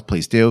it yourself,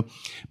 please do.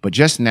 But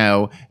just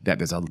know that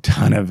there's a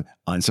ton of,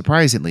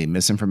 unsurprisingly,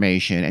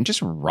 misinformation and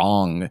just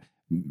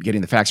getting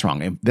the facts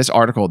wrong. And this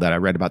article that I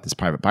read about this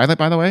private pilot,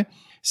 by the way,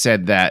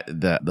 said that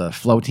the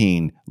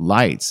floating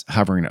lights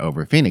hovering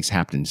over Phoenix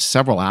happened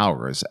several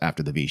hours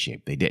after the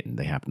V-shape. They didn't.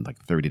 They happened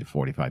like 30 to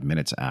 45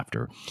 minutes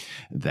after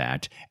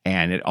that.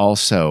 And it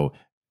also,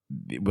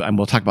 and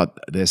we'll talk about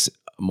this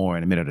more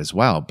in a minute as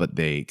well, but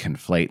they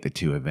conflate the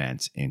two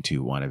events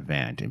into one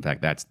event. In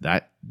fact,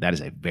 that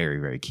is a very,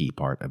 very key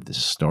part of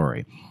this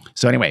story.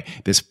 So anyway,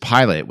 this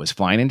pilot was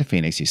flying into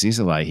Phoenix. He sees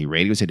the light. He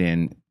radios it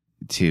in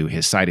to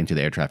his site into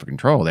the air traffic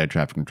control. The air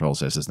traffic control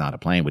says it's not a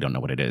plane. We don't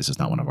know what it is. It's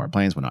not one of our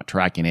planes. We're not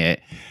tracking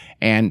it,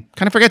 and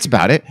kind of forgets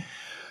about it.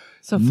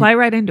 So fly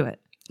right into it.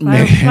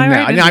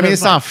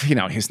 It's not.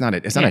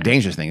 It's not a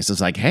dangerous thing. It's just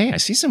like, hey, I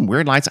see some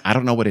weird lights. I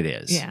don't know what it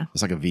is. Yeah,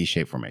 it's like a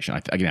V-shaped formation.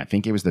 I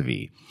think it was the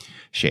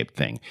V-shaped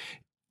thing.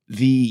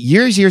 The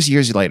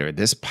years later,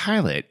 this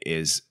pilot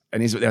is,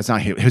 and that's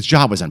not his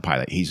job was on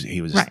pilot.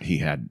 He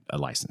had a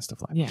license to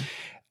fly.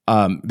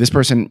 Yeah. This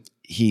person,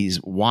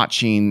 he's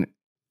watching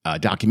a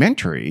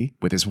documentary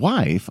with his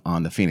wife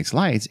on the Phoenix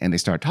lights, and they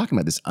start talking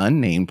about this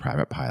unnamed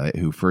private pilot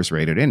who first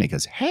radioed in. He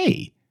goes,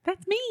 hey,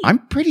 that's me.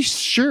 I'm pretty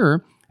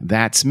sure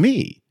that's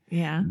me.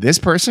 Yeah. This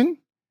person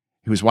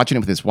who was watching it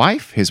with his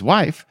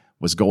wife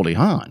was Goldie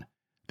Hawn.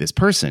 this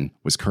person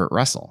was Kurt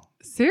Russell.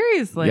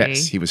 Seriously?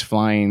 Yes, he was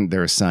flying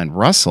their son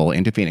Russell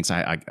into Phoenix.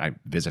 I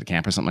visited a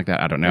camp or something like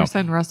that. I don't know. Their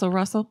son Russell?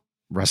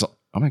 Russell.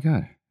 Oh my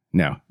God.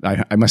 No,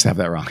 I must have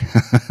that wrong.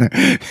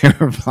 They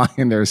were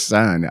flying their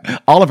son.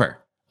 Oliver?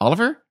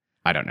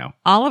 I don't know.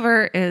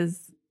 Oliver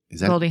is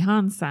Goldie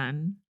Hawn's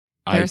son.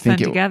 Their son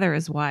together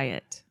is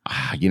Wyatt.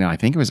 I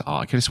think it was,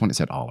 I could have sworn it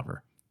said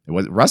Oliver. It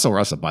was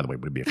Russell, by the way,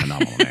 would be a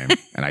phenomenal name.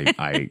 And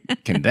I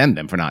condemn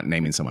them for not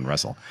naming someone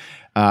Russell.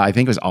 I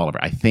think it was Oliver.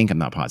 I'm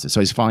not positive. So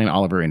he's flying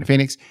Oliver into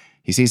Phoenix.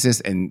 He sees this,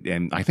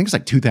 and I think it's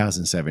like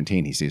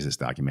 2017. He sees this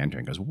documentary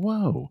and goes,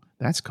 "Whoa,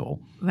 that's cool."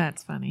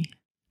 That's funny.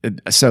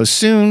 So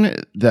soon,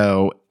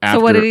 though, after...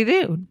 So what did he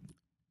do?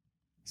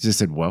 He just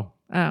said, "Whoa."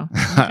 Oh,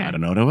 okay. I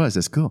don't know what it was.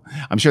 That's cool.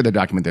 I'm sure the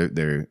document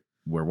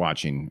we're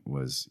watching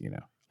was,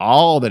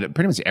 all that,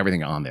 pretty much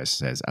everything on this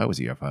says, "Oh, it was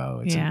a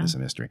UFO. It's a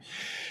mystery."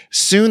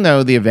 Soon,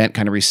 though, the event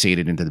kind of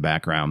receded into the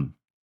background.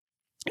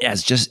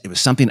 It was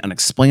something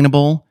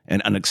unexplainable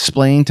and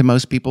unexplained to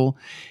most people.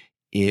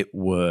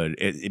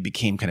 It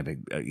became kind of a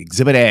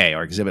exhibit A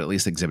or at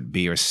least exhibit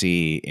B or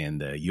C in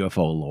the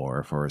UFO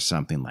lore for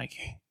something like,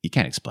 you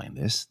can't explain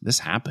this. This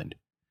happened.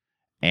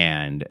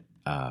 And,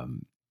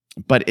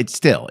 but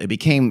it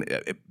became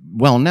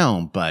well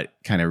known, but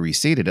kind of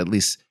receded. At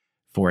least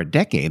for a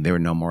decade, there were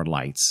no more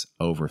lights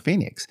over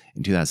Phoenix.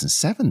 In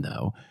 2007,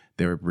 though,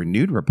 there were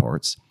renewed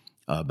reports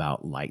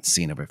about lights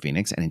seen over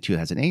Phoenix. And in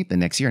 2008, the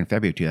next year, in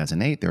February of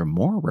 2008, there were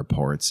more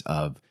reports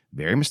of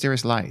very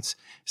mysterious lights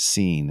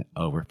seen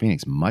over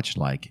Phoenix, much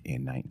like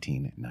in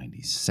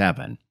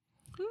 1997.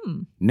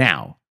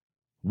 Now,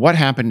 what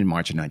happened in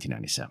March of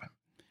 1997?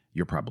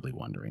 You're probably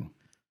wondering.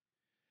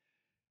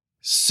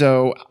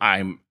 So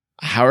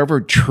however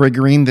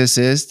triggering this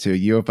is to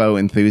UFO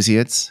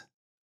enthusiasts,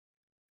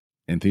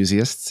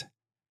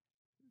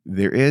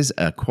 there is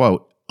a,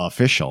 quote,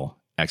 official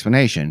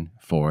explanation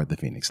for the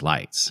Phoenix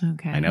lights.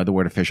 Okay. I know the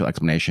word official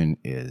explanation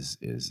is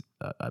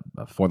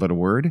a four-letter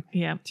word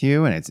to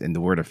you, and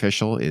the word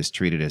official is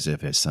treated as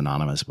if it's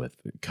synonymous with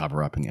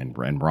cover-up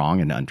and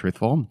wrong and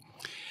untruthful.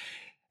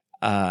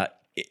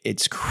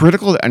 It's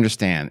critical to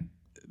understand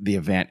the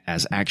event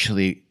as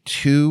actually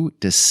two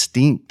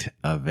distinct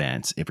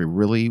events if we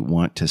really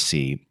want to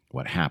see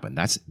what happened.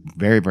 That's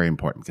very, very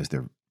important because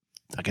they're,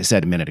 like I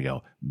said a minute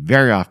ago,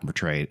 very often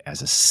portrayed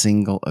as a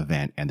single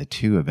event, and the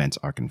two events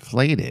are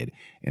conflated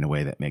in a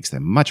way that makes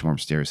them much more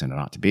mysterious than it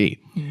ought to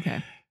be.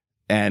 Okay.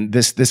 And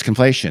this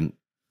conflation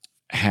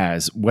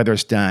has, whether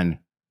it's done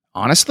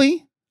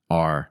honestly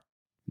or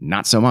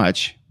not so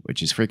much,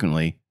 which is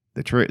frequently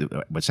the truth,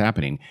 what's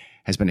happening,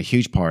 has been a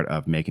huge part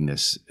of making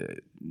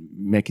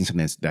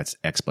something that's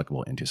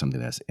explicable into something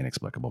that's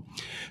inexplicable.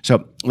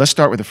 So let's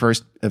start with the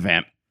first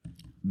event.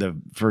 The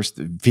first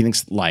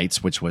Phoenix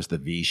lights, which was the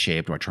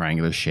V-shaped or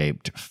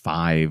triangular-shaped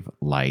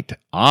 5-light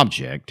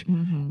object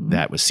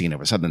that was seen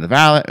over southern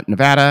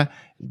Nevada,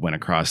 went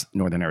across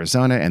northern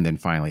Arizona, and then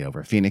finally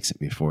over Phoenix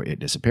before it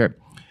disappeared.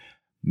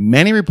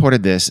 Many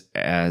reported this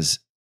as,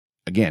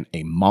 again,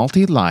 a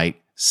multi-light,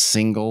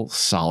 single,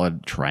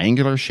 solid,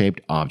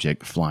 triangular-shaped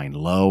object flying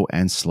low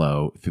and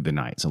slow through the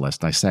night. So let's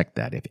dissect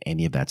that, if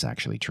any of that's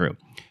actually true.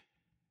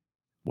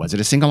 Was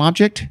it a single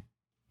object?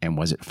 And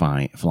was it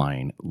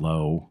flying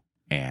low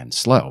and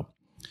slow?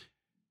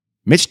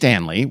 Mitch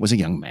Stanley was a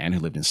young man who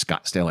lived in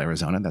Scottsdale,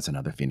 Arizona. That's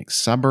another Phoenix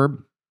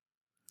suburb.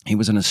 He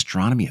was an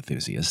astronomy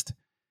enthusiast,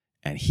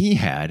 and he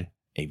had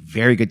a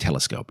very good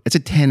telescope. It's a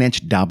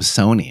 10-inch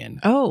Dobsonian.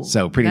 Oh,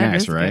 so pretty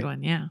nice, right? A good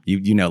one, yeah.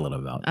 You know a little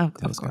about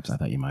telescopes. Of course. I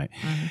thought you might.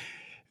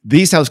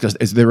 These telescopes,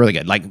 they're really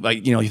good. Like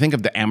you think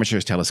of the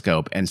amateur's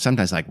telescope, and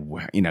sometimes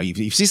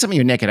you see something with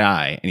your naked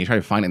eye, and you try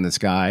to find it in the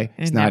sky.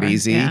 It's not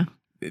easy. Yeah.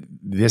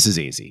 This is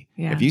easy.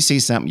 Yeah. If you see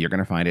something, you're going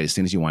to find it as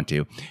soon as you want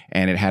to.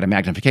 And it had a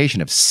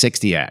magnification of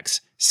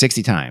 60x,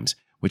 60 times,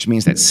 which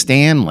means that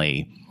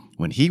Stanley,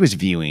 when he was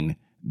viewing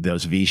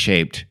those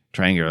V-shaped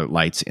triangular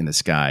lights in the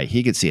sky,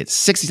 he could see it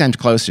 60 times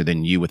closer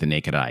than you with a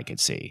naked eye could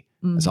see.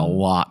 It's a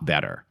lot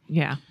better.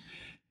 Yeah.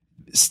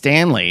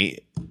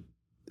 Stanley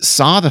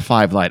saw the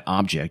 5-light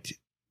object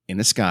in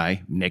the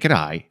sky, naked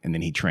eye, and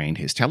then he trained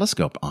his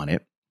telescope on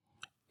it.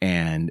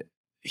 And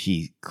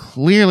he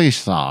clearly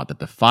saw that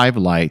the 5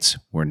 lights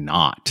were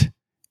not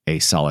a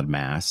solid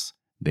mass.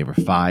 They were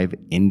 5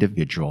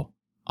 individual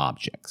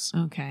objects.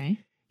 Okay.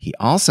 He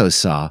also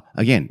saw,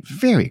 again,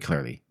 very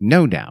clearly,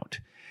 no doubt,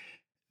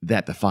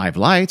 that the 5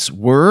 lights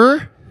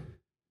were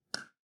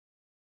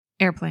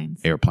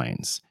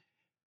airplanes.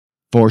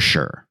 For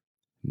sure.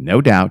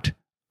 No doubt,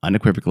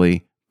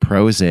 unequivocally,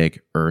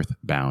 prosaic,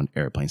 earth-bound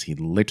airplanes. He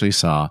literally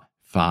saw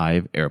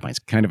 5 airplanes.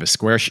 Kind of a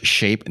square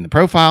shape in the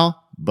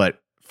profile, but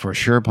for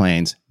sure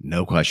planes,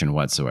 no question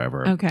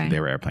whatsoever. Okay.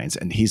 They were airplanes.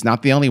 And he's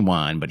not the only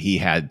one, but he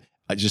had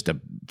just a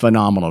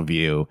phenomenal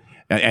view.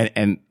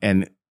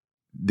 And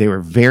they were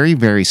very,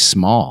 very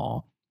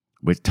small,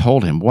 which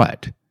told him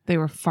what? They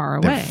were far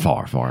away. They're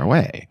far, far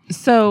away.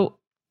 So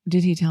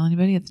did he tell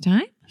anybody at the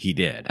time? He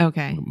did.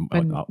 Okay.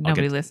 But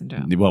nobody listened to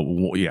him.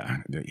 Well, yeah.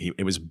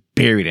 It was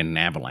buried in an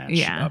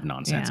avalanche of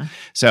nonsense. Yeah.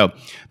 So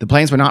the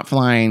planes were not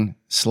flying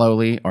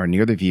slowly or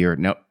near the viewer.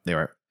 No, they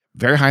were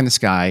very high in the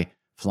sky,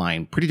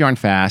 flying pretty darn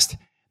fast.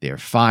 There are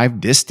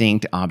 5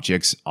 distinct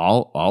objects,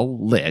 all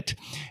lit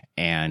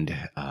and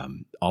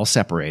all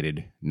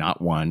separated,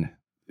 not one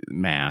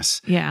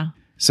mass. Yeah.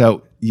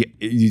 So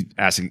you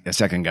asked a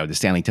second ago, did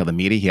Stanley tell the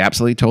media? He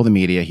absolutely told the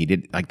media. He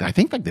did, I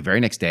think the very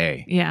next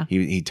day. Yeah.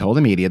 He told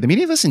the media. The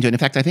media listened to it. In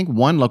fact, I think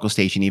one local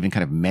station even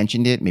kind of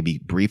mentioned it, maybe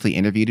briefly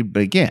interviewed it.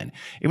 But again,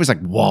 it was like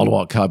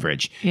wall-to-wall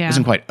coverage. Yeah. It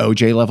wasn't quite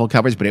OJ level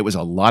coverage, but it was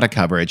a lot of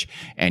coverage.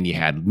 And you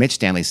had Mitch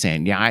Stanley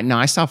saying,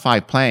 I saw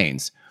 5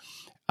 planes.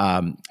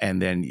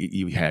 And then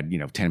you had,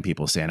 10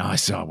 people saying, I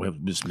saw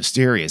it was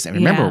mysterious. And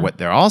remember what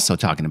they're also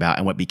talking about,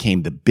 and what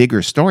became the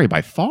bigger story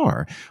by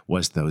far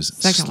was those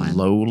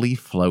slowly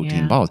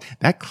floating balls.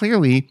 That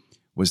clearly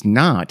was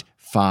not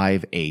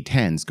 5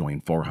 A-10s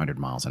going 400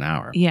 miles an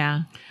hour.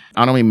 Yeah.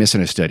 I don't be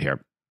misunderstood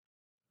here.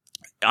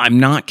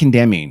 I'm not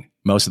condemning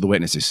most of the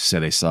witnesses who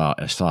said they saw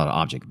a solid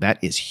object. That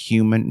is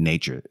human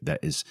nature. That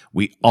is,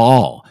 we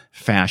all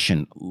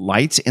fashion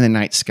lights in the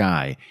night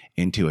sky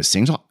into a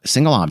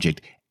single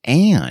object.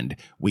 And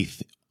we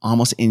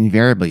almost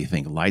invariably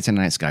think lights in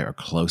the night sky are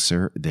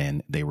closer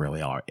than they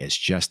really are. It's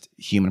just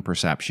human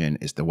perception.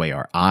 It's the way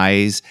our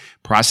eyes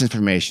process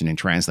information and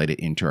translate it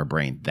into our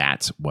brain.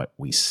 That's what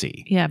we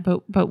see. Yeah,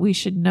 but we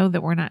should know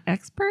that we're not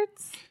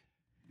experts.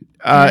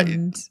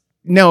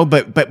 No,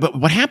 but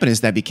what happened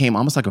is that became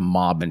almost like a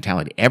mob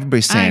mentality.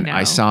 Everybody's saying,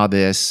 I saw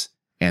this.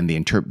 And the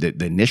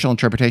initial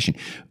interpretation,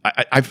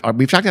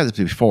 we've talked about this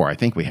before. I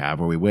think we have,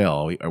 or we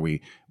will, or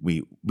we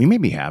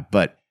maybe have,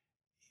 but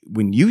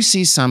when you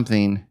see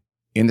something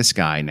in the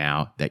sky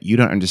now that you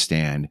don't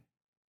understand,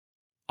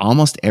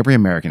 almost every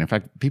American, in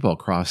fact, people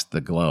across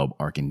the globe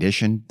are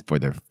conditioned for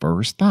their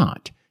first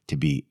thought to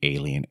be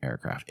alien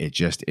aircraft. It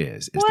just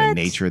is. It's the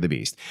nature of the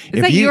beast.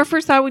 Is that your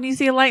first thought when you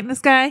see a light in the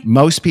sky?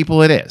 Most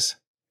people it is.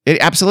 It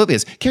absolutely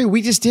is. Carrie,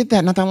 we just did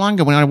that not that long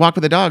ago when I walked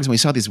with the dogs and we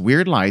saw these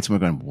weird lights and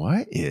we're going,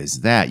 what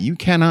is that? You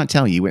cannot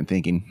tell. You went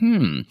thinking,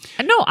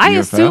 No, I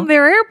assume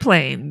they're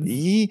airplanes.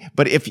 Yeah,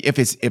 but if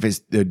it's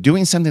they're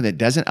doing something that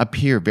doesn't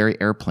appear very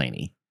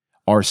airplane-y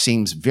or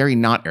seems very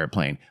not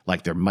airplane,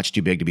 like they're much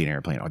too big to be an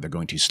airplane, or they're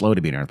going too slow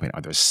to be an airplane,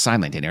 or they're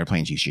silent in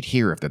airplanes you should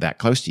hear if they're that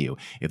close to you.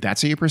 If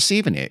that's how you're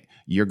perceiving it,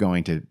 you're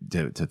going to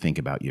think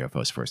about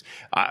UFOs first.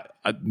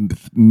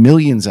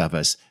 Millions of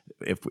us,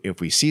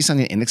 if we see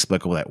something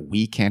inexplicable that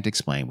we can't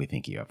explain, we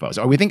think UFOs,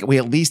 or we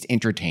at least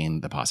entertain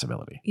the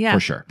possibility. Yeah, for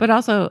sure. But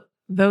also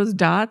those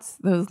dots,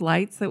 those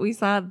lights that we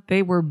saw,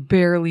 they were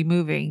barely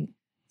moving.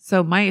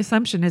 So my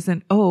assumption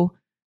isn't,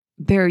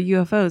 they're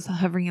UFOs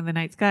hovering in the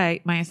night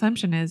sky. My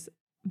assumption is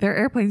they're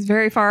airplanes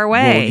very far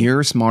away. Well,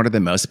 you're smarter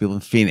than most people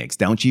in Phoenix.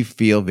 Don't you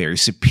feel very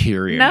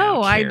superior? No,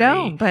 now, I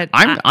don't. But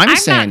I'm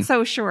saying, not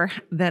so sure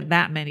that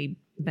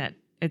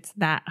it's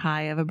that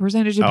high of a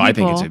percentage of people. I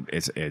think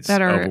it's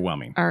that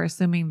overwhelming. Are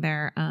assuming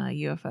they're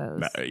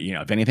UFOs.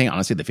 If anything,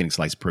 honestly, the Phoenix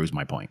Lights proves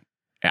my point.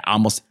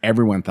 Almost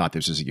everyone thought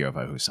this was a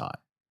UFO who saw it.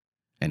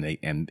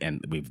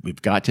 And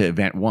we've got to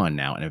event 1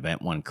 now, and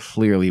event 1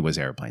 clearly was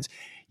airplanes.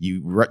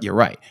 You're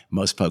right.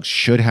 Most folks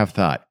should have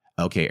thought,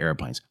 okay,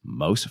 airplanes.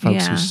 Most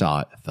folks who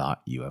saw it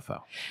thought UFO.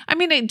 I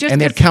mean,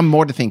 and they'd come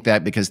more to think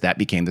that because that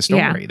became the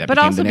story. Yeah, that but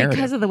became also the narrative.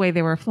 Because of the way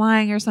they were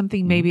flying or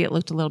something, maybe it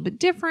looked a little bit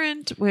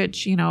different.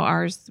 Which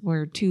ours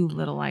were 2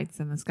 little lights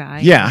in the sky.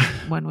 Yeah,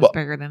 one was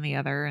bigger than the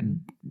other, and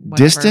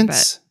whatever,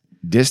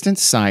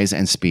 distance, size,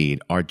 and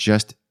speed are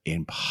just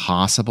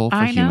impossible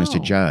for humans to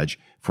judge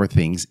for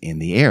things in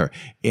the air.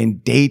 In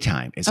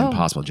daytime, it's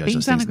impossible to judge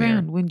those things on the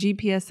ground. When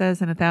GPS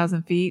says in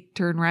 1,000 feet,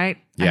 turn right,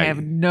 I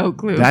have no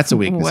clue. That's a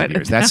weakness of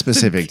yours. That's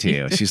specific to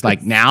you. She's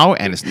like, now,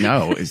 and it's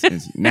no. It's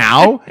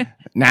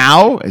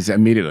now is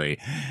immediately.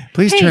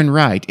 Please turn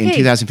right in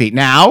 2,000 feet.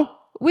 Now.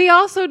 We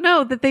also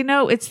know that they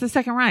know it's the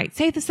second right.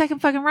 Say the second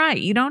fucking right.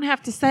 You don't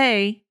have to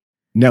say.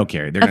 No,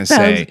 Carrie. They're going to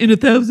say in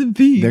 1,000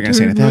 feet. They're going to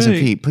say in 1,000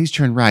 feet. Please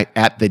turn right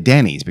at the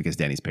Denny's because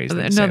Denny's pays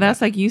them. No, that's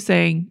like you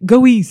saying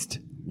go east.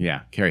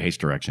 Yeah, Carrie hates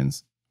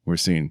directions. We're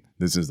seeing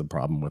this is the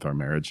problem with our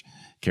marriage.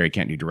 Carrie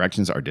can't do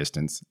directions or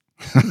distance.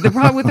 The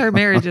problem with our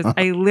marriage is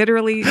I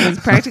literally was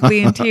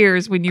practically in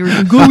tears when you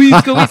were go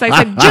east, go east.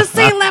 I said, just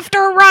say left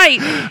or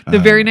right. The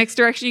very next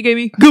direction you gave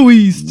me, go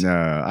east. No,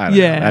 I don't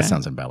know. That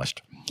sounds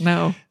embellished.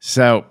 No.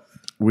 So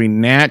we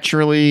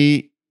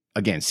naturally,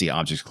 again, see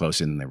objects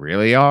closer than they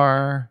really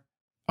are.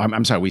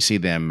 I'm sorry, we see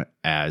them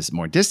as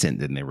more distant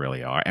than they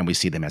really are, and we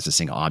see them as a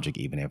single object,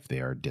 even if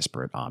they are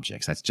disparate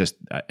objects. That's just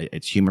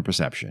it's human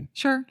perception.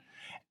 Sure.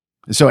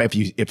 So if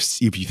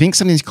you think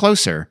something's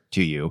closer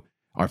to you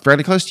or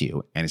fairly close to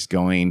you, and it's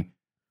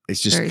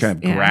just kind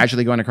of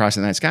gradually going across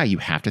the night sky, you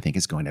have to think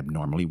it's going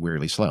abnormally,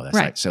 weirdly slow. That's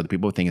right. So the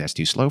people think that's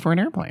too slow for an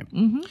airplane.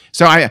 Mm-hmm.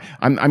 So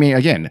I mean,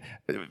 again,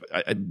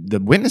 the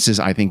witnesses,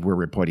 I think, were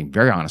reporting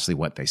very honestly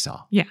what they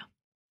saw. Yeah.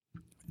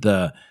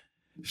 The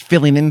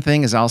filling in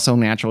thing is also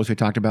natural, as we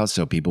talked about.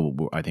 So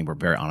people, I think, were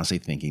very honestly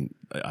thinking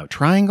a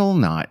triangle,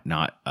 not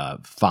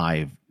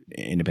 5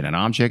 independent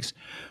objects.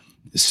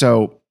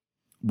 So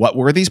what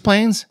were these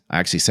planes? I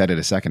actually said it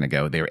a second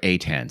ago. They were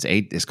A-10s.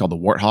 It's called the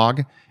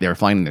Warthog. They were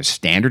flying in their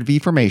standard V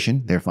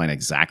formation. They were flying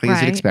exactly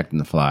as you'd expect them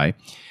to fly.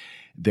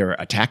 They're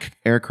attack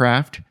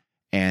aircraft,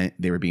 and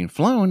they were being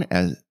flown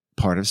as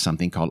part of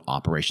something called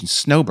Operation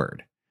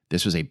Snowbird.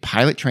 This was a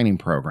pilot training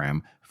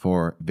program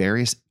for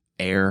various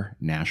Air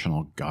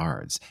National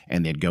Guards.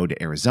 And they'd go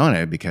to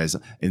Arizona because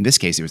in this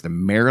case, it was the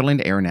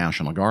Maryland Air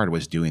National Guard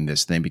was doing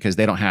this thing because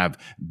they don't have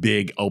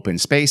big open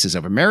spaces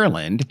over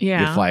Maryland.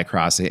 Yeah. You fly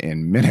across it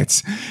in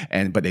minutes,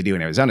 but they do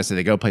in Arizona. So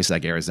they go places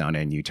like Arizona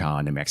and Utah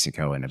and New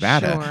Mexico and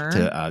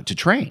Nevada to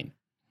train.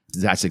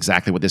 That's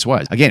exactly what this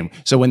was. Again,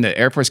 so when the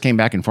Air Force came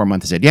back in 4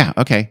 months and said, yeah,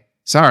 okay,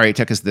 sorry, it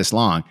took us this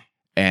long.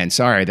 And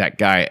sorry, that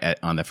guy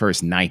on the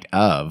first night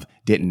of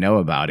didn't know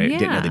about it,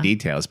 didn't know the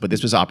details. But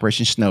this was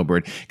Operation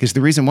Snowbird because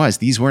the reason was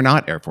these were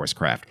not Air Force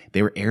craft.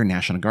 They were Air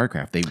National Guard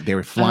craft. They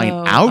were flying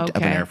out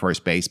of an Air Force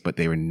base, but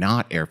they were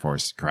not Air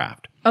Force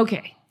craft.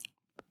 Okay.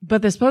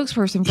 But the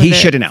spokesperson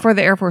for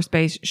the Air Force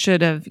base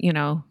should have,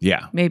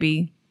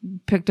 maybe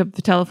picked up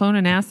the telephone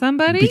and asked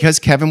somebody. Because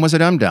Kevin was a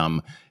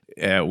dum-dum.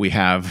 We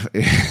have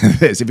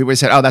this. If he would have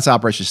said, oh, that's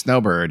Operation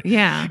Snowbird.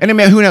 Yeah. And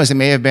who knows? It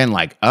may have been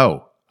like,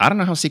 oh, I don't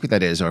know how secret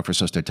that is or if we're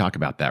supposed to talk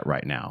about that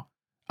right now.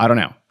 I don't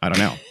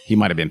know. He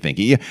might have been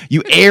thinking.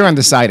 You err on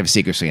the side of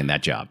secrecy in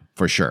that job,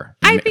 for sure.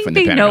 I think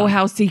they know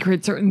how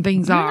secret certain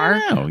things are.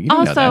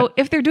 Also,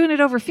 if they're doing it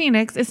over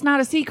Phoenix, it's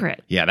not a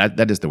secret. Yeah,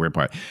 that is the weird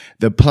part.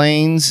 The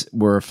planes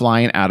were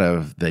flying out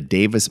of the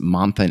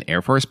Davis-Monthan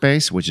Air Force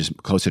Base, which is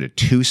closer to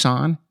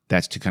Tucson.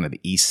 That's to kind of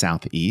the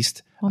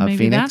east-southeast of Phoenix.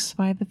 Maybe that's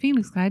why the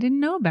Phoenix guy didn't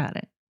know about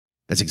it.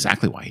 That's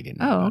exactly why he didn't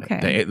know about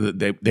okay.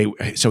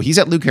 it. So he's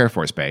at Luke Air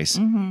Force Base,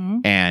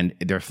 and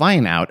they're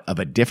flying out of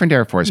a different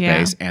Air Force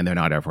base, and they're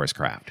not Air Force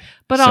craft.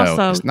 But so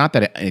also, it's not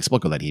that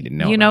inexplicable that he didn't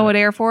know. You know what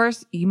Air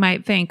Force? You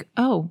might think,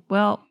 oh,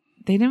 well,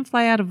 they didn't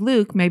fly out of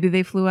Luke. Maybe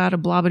they flew out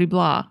of blah, blah,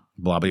 blah.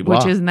 Blah, blah, blah.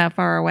 Which isn't that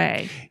far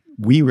away.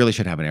 We really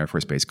should have an Air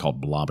Force base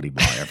called Blah Blah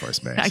Blah Air Force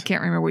Base. I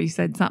can't remember what you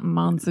said. Something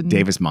Monson.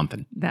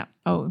 Davis-Monthan.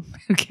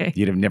 Okay.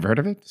 You'd have never heard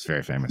of it? It's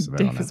very famous.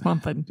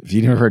 Davis-Monthan. If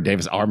you never heard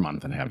Davis R.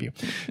 Monthan, have you?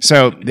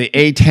 So the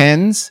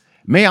A-10s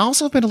may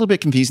also have been a little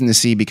bit confusing to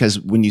see because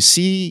when you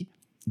see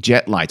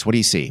jet lights, what do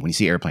you see? When you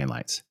see airplane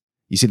lights,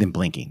 you see them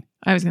blinking.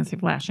 I was going to say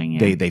flashing.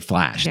 Yeah. They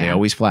flash. Yeah. They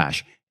always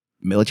flash.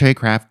 Military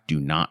craft do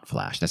not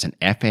flash. That's an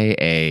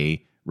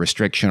FAA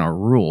restriction or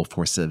rule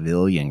for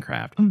civilian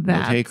craft.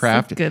 Military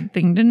craft, a good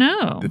thing to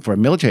know. For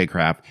military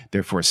craft,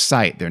 they're for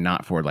sight. They're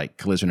not for like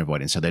collision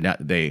avoidance. So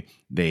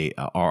they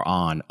are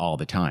on all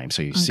the time.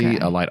 So you see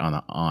a light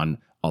on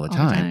all the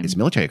time. It's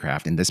military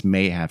craft, and this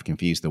may have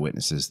confused the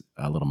witnesses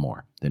a little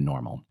more than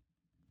normal.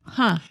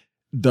 Huh.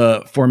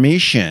 The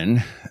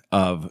formation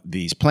of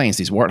these planes,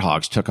 these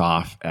Warthogs, took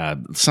off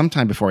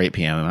sometime before 8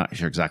 p.m. I'm not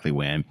sure exactly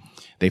when.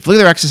 They flew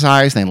their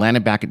exercise. They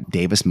landed back at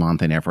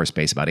Davis-Monthan Air Force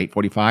Base about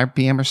 8:45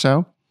 p.m. or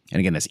so. And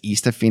again, that's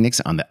east of Phoenix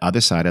on the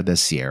other side of the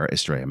Sierra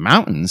Estrella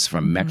Mountains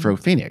from Metro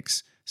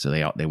Phoenix. So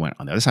they went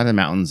on the other side of the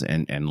mountains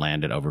and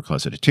landed over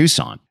closer to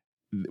Tucson.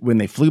 When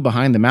they flew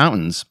behind the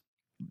mountains,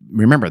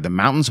 remember the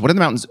mountains, what are the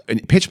mountains?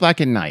 Pitch black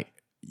at night.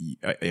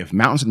 If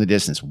mountains in the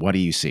distance, what do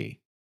you see?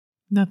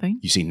 Nothing.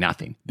 You see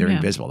nothing. They're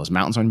invisible. Those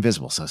mountains are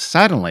invisible. So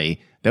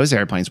suddenly, those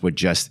airplanes would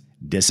just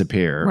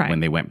disappear when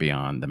they went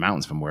beyond the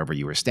mountains from wherever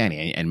you were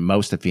standing. And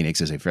most of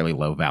Phoenix is a fairly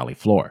low valley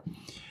floor.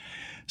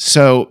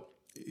 So,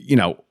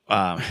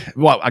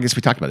 well, I guess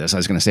we talked about this. I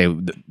was going to say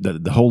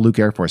the whole Luke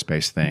Air Force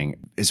Base thing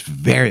is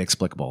very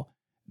explicable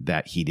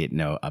that he didn't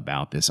know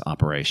about this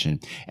operation.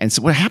 And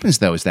so what happens,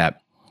 though, is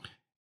that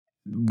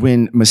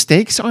when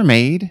mistakes are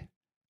made,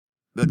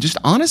 just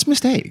honest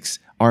mistakes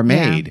are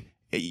made,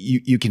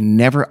 you can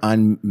never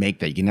unmake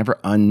that. You can never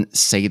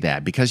unsay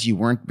that because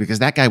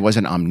that guy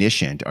wasn't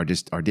omniscient or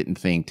didn't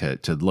think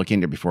to look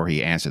into before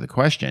he answered the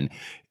question.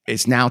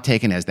 It's now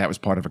taken as that was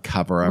part of a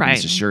cover-up. Right.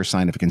 It's a sure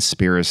sign of a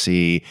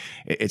conspiracy.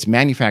 It's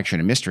manufacturing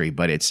a mystery,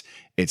 but it's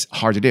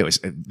hard to do.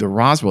 The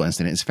Roswell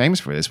incident is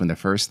famous for this. When the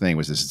first thing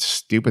was this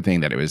stupid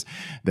thing that it was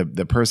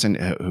the person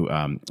who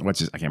I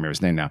can't remember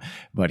his name now,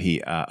 but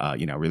he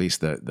released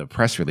the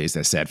press release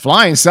that said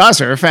flying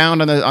saucer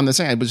found on the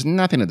sand. It was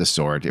nothing of the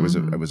sort. It was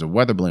a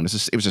weather balloon.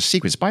 It was a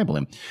secret spy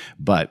balloon,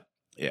 but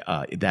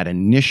that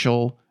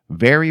initial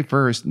very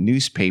first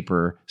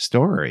newspaper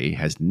story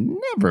has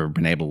never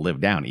been able to live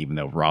down, even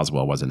though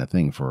Roswell wasn't a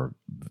thing for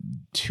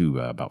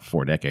about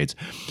 4 decades.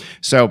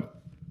 So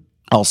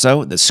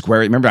also the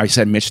square, remember I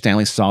said Mitch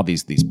Stanley saw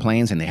these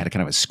planes and they had a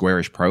kind of a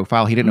squarish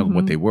profile. He didn't know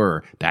what they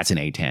were. That's an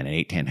A-10. An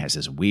A-10 has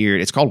this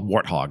weird, it's called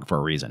Warthog for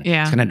a reason.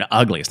 Yeah. It's kind of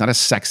ugly. It's not a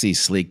sexy,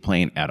 sleek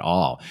plane at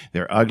all.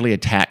 They're ugly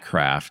attack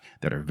craft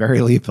that are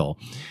very lethal.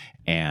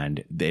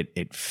 And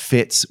it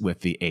fits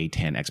with the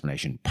A-10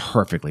 explanation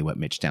perfectly what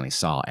Mitch Stanley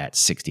saw at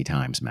 60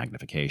 times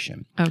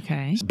magnification.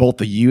 Okay. Both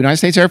the United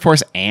States Air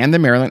Force and the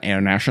Maryland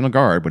Air National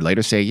Guard would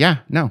later say, yeah,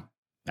 no,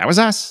 that was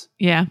us.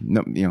 Yeah.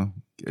 No,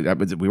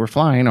 we were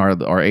flying our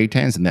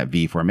A-10s in that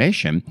V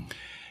formation.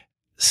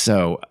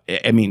 So,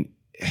 I mean,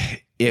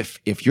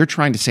 if you're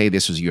trying to say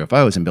this was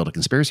UFOs and build a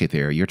conspiracy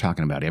theory, you're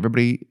talking about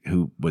everybody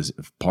who was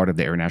part of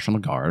the Air National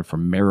Guard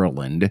from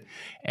Maryland,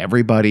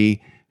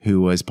 everybody who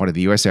was part of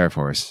the U.S. Air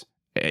Force,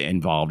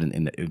 involved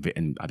in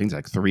I think it's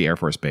like 3 Air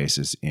Force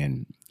bases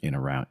in in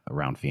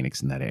around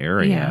Phoenix in that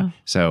area. Yeah.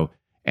 So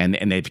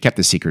and they've kept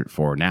the secret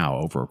for now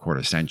over a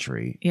quarter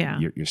century. Yeah.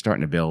 You're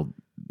starting to build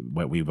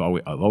what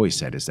I've always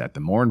said is that the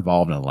more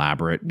involved and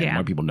elaborate and the Yeah.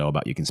 more people know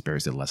about your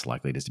conspiracy, the less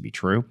likely it is to be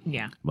true.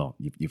 Yeah. Well,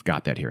 you've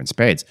got that here in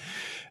spades.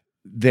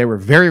 There were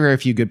very, very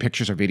few good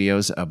pictures or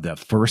videos of the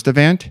first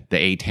event, the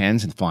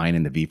A-10s and flying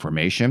in the V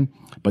formation.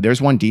 But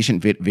there's one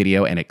decent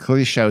video, and it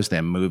clearly shows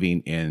them moving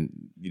in,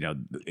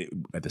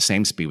 at the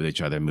same speed with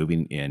each other,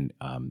 moving in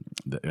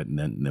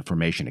the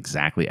formation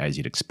exactly as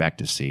you'd expect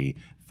to see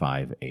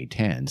 5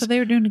 A-10s. So they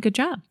were doing a good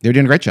job. They're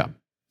doing a great job.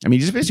 I mean,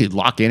 you just basically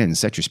lock in and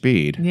set your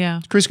speed. Yeah.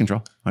 It's cruise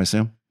control, I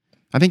assume.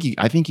 I think you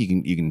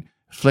can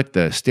flick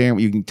the steering,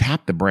 you can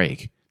tap the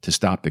brake to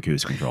stop the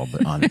cruise control,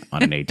 but on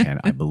an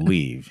A-10, I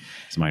believe,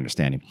 is my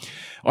understanding.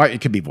 Or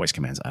it could be voice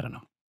commands. I don't know.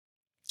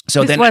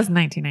 So this was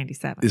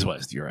 1997.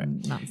 You're right.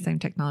 Not the same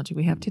technology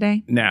we have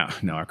today. No,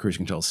 our cruise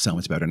control is so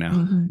much better now.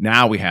 Mm-hmm.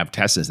 Now we have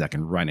Teslas that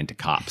can run into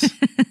cops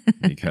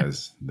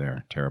because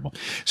they're terrible.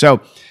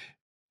 So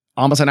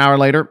almost an hour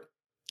later,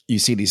 you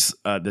see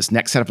this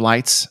next set of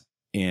lights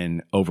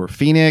over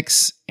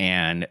Phoenix,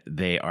 and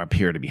they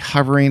appear to be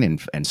hovering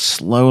and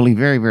slowly,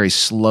 very, very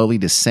slowly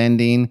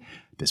descending.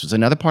 This was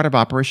another part of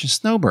Operation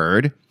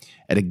Snowbird.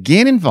 It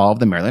again involved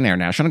the Maryland Air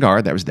National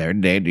Guard that was there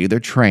today to do their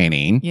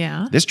training.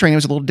 Yeah. This training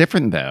was a little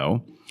different,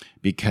 though,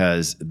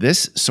 because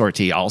this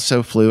sortie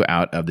also flew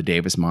out of the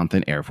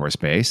Davis-Monthan Air Force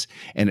Base,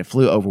 and it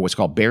flew over what's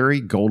called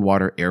Berry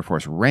Goldwater Air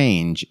Force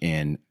Range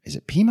in, is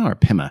it Pima or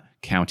Pima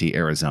County,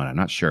 Arizona? I'm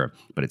not sure,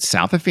 but it's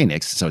south of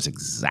Phoenix, so it's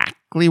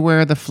exactly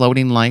where the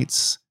floating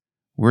lights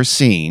were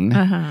seen.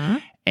 Uh-huh.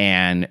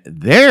 And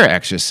their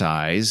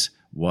exercise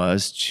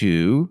was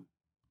to...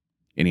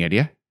 Any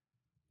idea?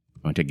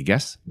 Want to take a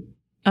guess?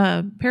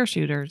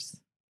 Parachuters.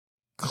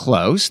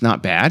 Close,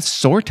 not bad.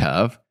 Sort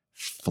of.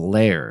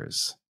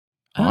 Flares.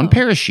 Oh. On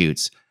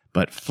parachutes,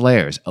 but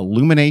flares.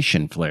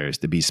 Illumination flares,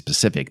 to be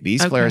specific.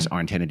 These flares are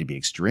intended to be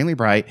extremely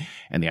bright,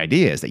 and the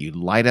idea is that you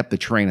light up the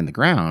terrain and the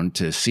ground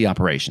to see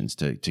operations,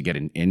 to get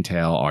an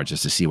intel or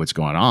just to see what's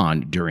going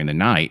on during the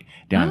night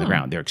down on the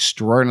ground. They're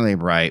extraordinarily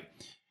bright.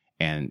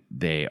 And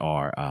they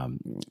are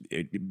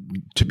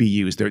to be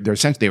used. They're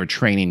essentially they were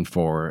training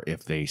for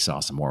if they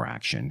saw some more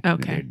action.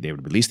 Okay, they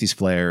would release these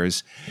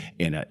flares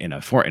in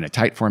a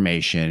tight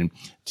formation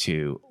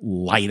to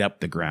light up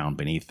the ground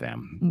beneath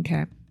them.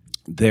 Okay,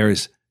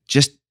 there's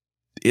just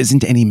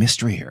isn't any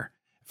mystery here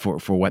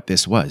for what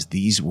this was.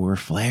 These were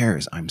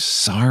flares. I'm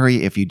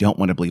sorry if you don't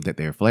want to believe that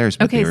they were flares,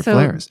 but they were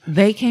flares.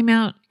 They came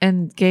out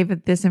and gave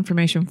it this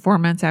information 4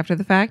 months after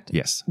the fact?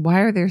 Yes. Why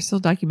are there still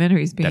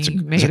documentaries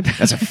being made?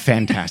 That's a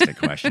fantastic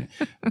question.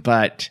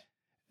 But,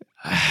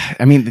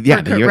 I mean,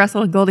 yeah. Kurt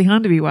Russell and Goldie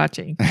Hawn to be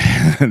watching.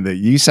 The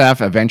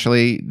USAF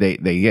eventually,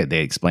 they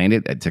explained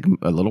it. It took them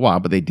a little while,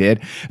 but they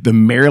did. The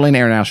Maryland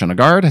Air National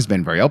Guard has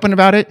been very open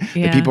about it.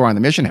 Yeah. The people who are on the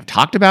mission have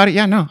talked about it.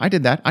 Yeah, no, I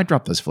did that. I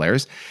dropped those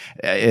flares.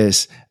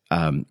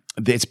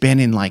 It's been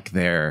in like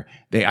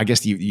I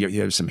guess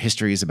you have some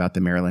histories about the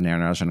Maryland Air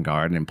National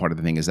Guard, and part of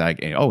the thing is like,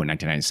 in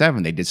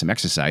 1997 they did some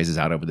exercises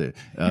out over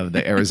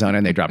the Arizona,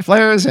 and they dropped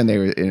flares, and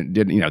they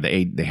did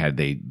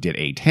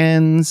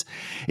A-10s.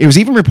 It was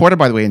even reported,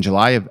 by the way, in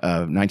July of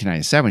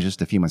 1997,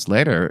 just a few months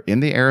later, in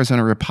the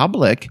Arizona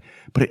Republic,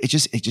 but it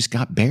just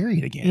got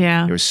buried again.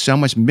 Yeah, there was so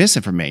much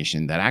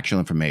misinformation that actual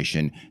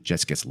information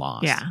just gets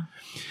lost. Yeah,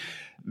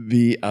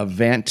 the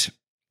event.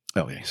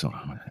 Okay,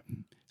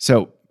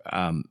 so.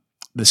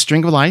 The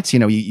string of lights,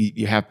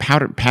 you have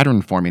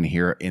pattern forming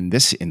here in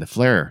the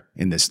flare,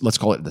 let's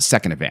call it the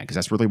second event, because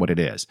that's really what it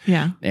is.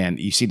 Yeah. And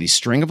you see these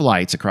string of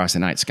lights across the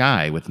night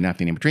sky with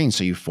nothing in between.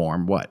 So you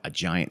form a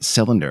giant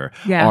cylinder.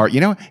 Yeah. Or, I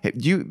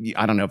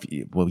don't know if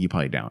you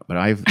probably don't, but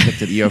I've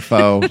looked at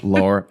UFO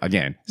lore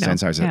again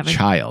since I was a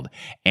child.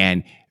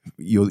 And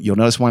you'll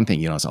notice one thing.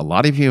 You'll notice a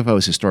lot of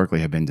UFOs historically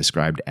have been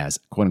described as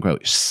quote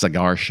unquote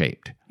cigar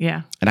shaped.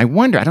 Yeah. And I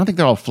don't think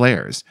they're all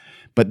flares.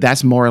 But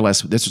that's more or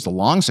less, this was a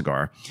long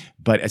cigar,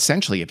 but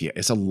essentially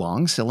it's a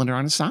long cylinder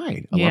on the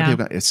side. A lot of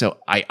people, so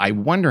I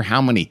wonder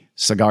how many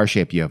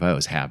cigar-shaped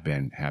UFOs have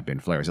been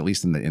flares, at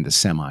least in the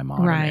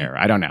semi-modern era.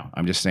 I don't know.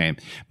 I'm just saying.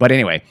 But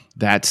anyway,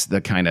 that's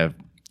the kind of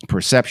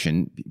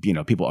perception.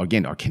 People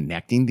again are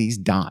connecting these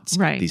dots,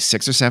 these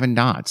 6 or 7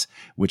 dots,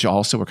 which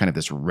also are kind of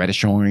this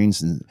reddish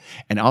orange.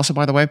 And also,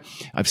 by the way,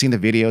 I've seen the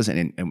videos,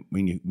 and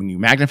when you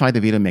magnify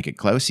the video and make it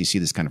close, you see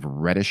this kind of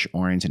reddish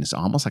orange, and it's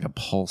almost like a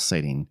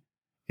pulsating.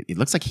 It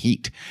looks like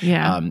heat,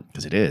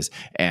 because it is.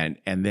 And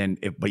then,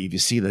 but if you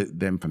see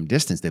them from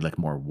distance, they look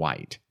more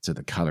white, so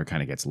the color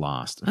kind of gets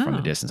lost from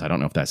the distance. I don't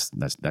know if that's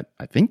that.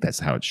 I think that's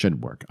how it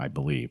should work. I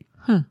believe.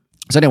 Huh.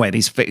 So anyway,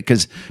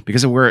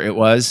 because of where it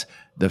was,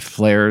 the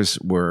flares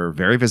were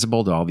very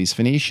visible to all these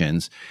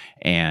Phoenicians,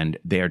 and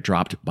they are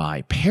dropped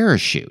by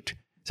parachute.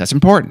 So that's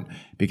important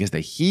because the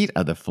heat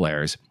of the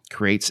flares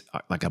creates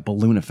like a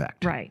balloon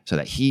effect. Right. So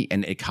that heat,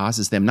 and it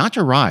causes them not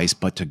to rise,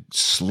 but to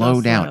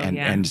slow down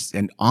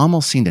and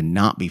almost seem to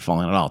not be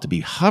falling at all, to be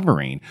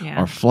hovering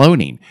or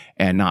floating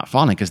and not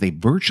falling, because they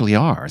virtually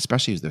are,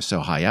 especially as they're so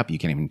high up, you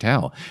can't even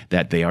tell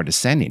that they are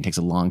descending. It takes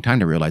a long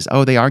time to realize,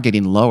 they are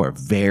getting lower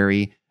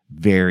very,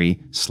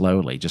 very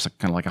slowly, just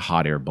kind of like a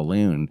hot air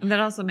balloon. And that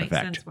also makes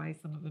effect. sense why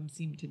some of them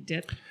seem to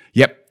dip.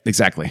 Yep,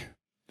 exactly.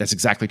 That's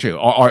exactly true.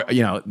 Or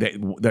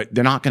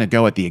they're not going to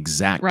go at the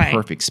exact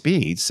perfect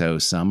speed, so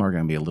some are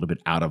going to be a little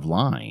bit out of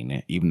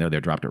line, even though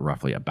they're dropped at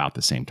roughly about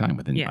the same time,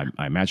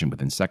 I imagine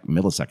within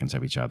milliseconds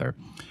of each other.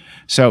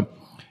 So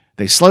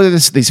these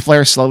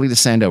flares slowly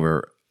descend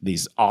over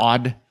these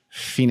odd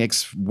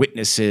Phoenix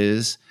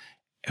witnesses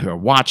who are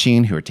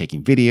watching, who are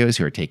taking videos,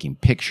 who are taking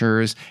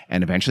pictures,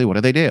 and eventually what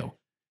do?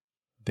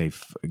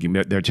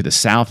 They're to the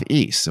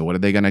southeast, so what are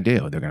they going to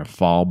do? They're going to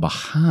fall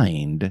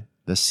behind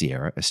the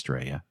Sierra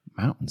Estrella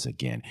Mountains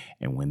again.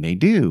 And when they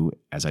do,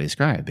 as I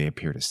described, they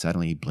appear to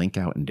suddenly blink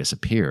out and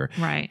disappear.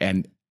 Right.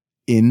 And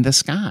in the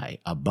sky,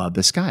 above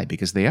the sky,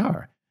 because they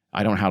are.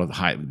 I don't know how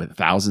high, but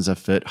thousands of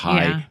foot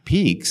high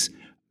peaks.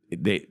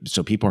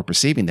 So people are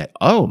perceiving that,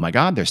 oh my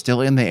God, they're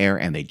still in the air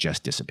and they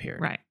just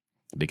disappeared. Right.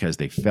 Because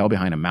they fell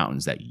behind the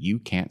mountains that you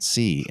can't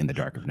see in the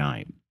dark of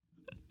night.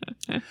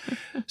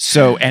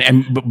 So,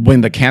 and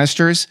when the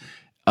canisters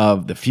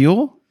of the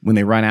fuel, when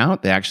they run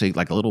out, they actually,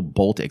 like a little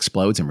bolt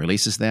explodes and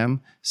releases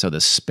them. So the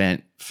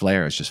spent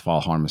flares just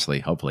fall harmlessly,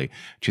 hopefully,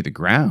 to the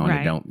ground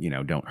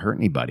and don't hurt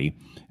anybody.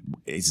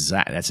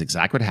 That's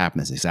exactly what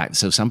happened.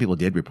 So some people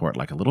did report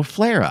like a little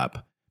flare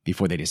up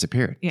before they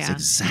disappeared. Yeah.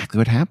 That's exactly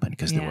what happened,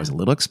 because there was a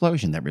little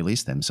explosion that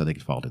released them so they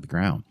could fall to the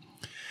ground.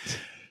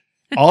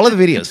 All of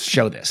the videos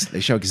show this. They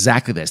show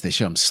exactly this. They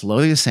show them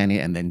slowly descending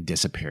and then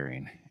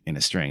disappearing in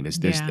a string.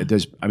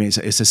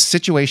 It's a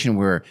situation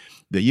where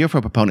the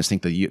UFO proponents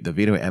think the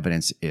video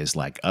evidence is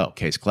like, oh,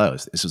 case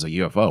closed. This was a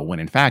UFO. When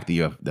in fact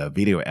the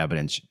video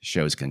evidence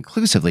shows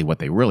conclusively what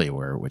they really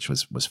were, which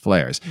was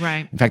flares.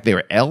 Right. In fact, they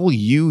were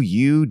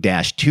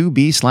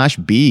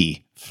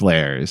LUU-2B/B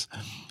flares.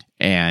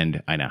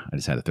 And I know I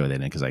just had to throw that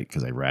in because I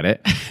read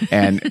it.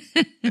 And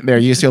they're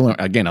used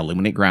to again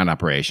illuminate ground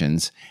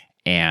operations.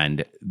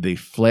 And the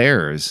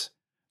flares,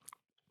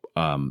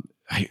 what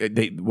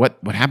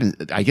happens?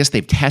 I guess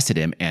they've tested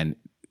him, and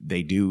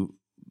they do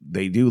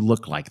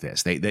look like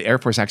this. The Air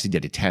Force actually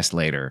did a test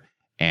later,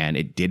 and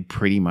it did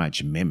pretty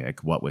much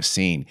mimic what was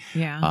seen.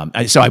 Yeah.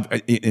 So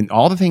in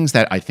all the things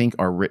that I think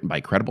are written by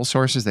credible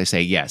sources, they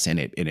say yes, and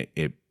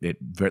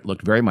it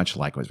looked very much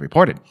like what was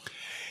reported.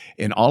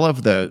 In all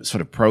of the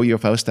sort of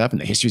pro-UFO stuff and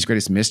the history's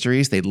greatest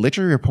mysteries, they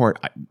literally report,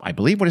 I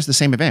believe, what is the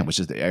same event, which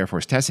is the Air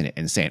Force testing it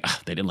and saying,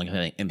 they didn't look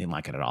anything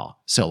like it at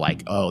all. So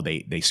like,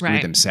 they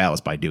screwed themselves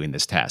by doing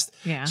this test.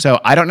 Yeah. So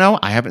I don't know.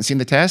 I haven't seen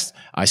the test.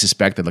 I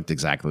suspect it looked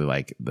exactly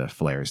like the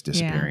flares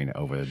disappearing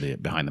over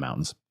behind the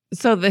mountains.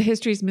 So the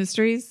history's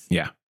mysteries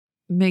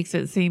makes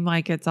it seem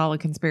like it's all a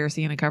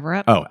conspiracy and a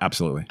cover-up? Oh,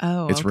 absolutely.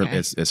 Oh, it's really,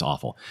 it's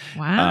awful.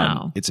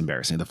 Wow. It's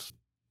embarrassing.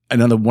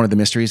 Another one of the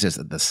mysteries is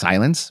the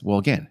silence. Well,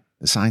 again,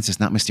 the silence is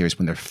not mysterious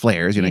when they're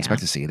flares. You don't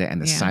expect to see that.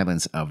 And the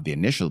silence of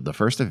the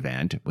first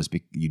event was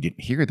you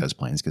didn't hear those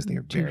planes because they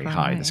were very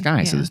high in the sky.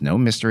 Yeah. So there's no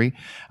mystery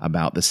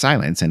about the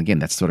silence. And again,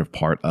 that's sort of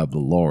part of the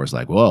lore. It's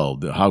like, whoa,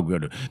 how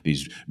good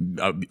these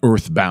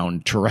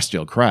earthbound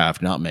terrestrial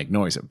craft not make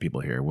noise that people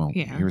hear? Well,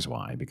 here's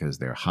why. Because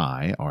they're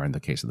high, or in the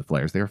case of the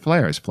flares, they're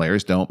flares.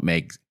 Flares don't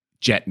make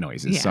jet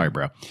noises. Yeah. Sorry,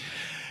 bro.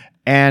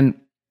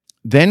 And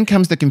then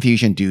comes the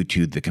confusion due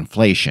to the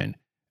conflation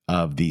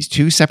of these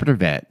two separate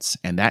events,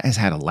 and that has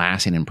had a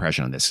lasting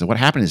impression on this. So what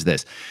happened is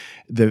this: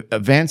 the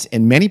events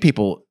in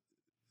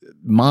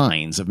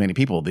minds of many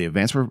people, the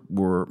events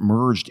were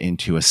merged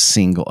into a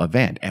single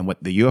event. And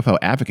what the UFO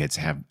advocates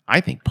have,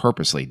 I think,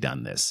 purposely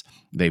done this.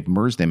 They've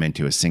merged them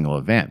into a single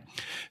event.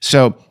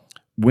 So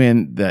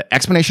when the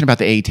explanation about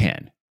the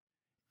A-10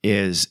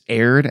 is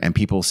aired and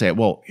people say,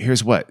 well,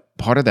 here's what,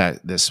 part of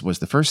this was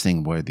the first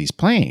thing were these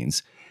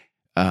planes,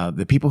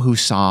 the people who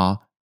saw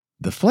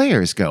the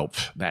flares go,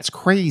 that's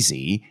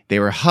crazy. They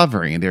were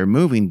hovering and they were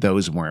moving.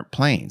 Those weren't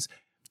planes.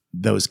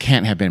 Those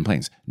can't have been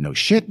planes. No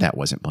shit, that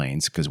wasn't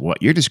planes, because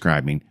what you're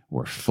describing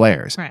were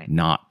flares,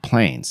 not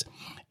planes.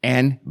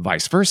 And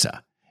vice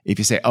versa. If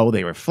you say, oh,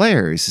 they were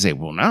flares, you say,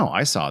 well, no,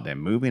 I saw them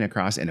moving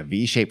across in a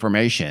V-shaped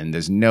formation.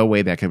 There's no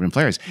way that could have been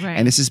flares. Right.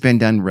 And this has been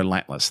done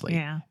relentlessly.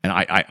 Yeah. And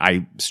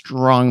I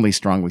strongly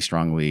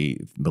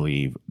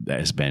believe that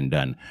has been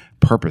done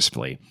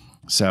purposefully.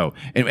 So,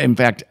 in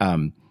fact,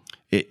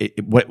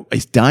 what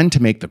is done to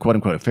make the quote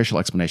unquote official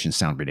explanation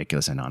sound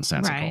ridiculous and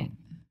nonsensical. Right.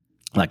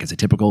 Like it's a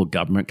typical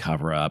government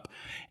cover up,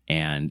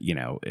 and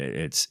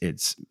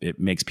it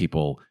makes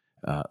people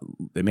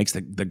it makes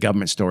the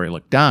government story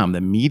look dumb. The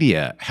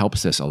media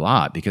helps this a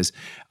lot because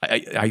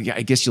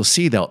I guess you'll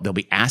see they'll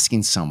be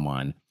asking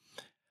someone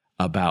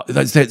about,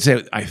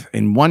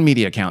 in one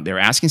media account they're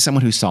asking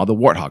someone who saw the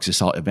Warthogs, who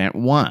saw Event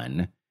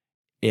 1,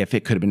 if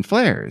it could have been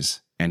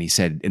flares, and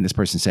this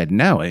person said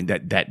no, and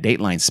that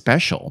Dateline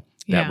special.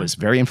 That was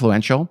very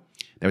influential.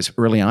 That was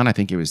early on. I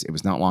think it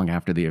was not long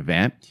after the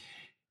event.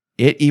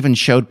 It even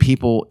showed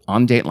people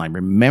on Dateline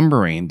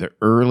remembering the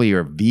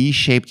earlier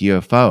V-shaped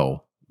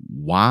UFO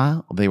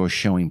while they were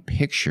showing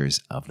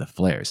pictures of the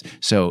flares.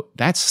 So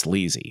that's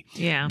sleazy.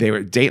 Yeah.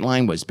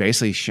 Dateline was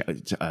basically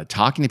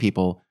talking to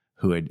people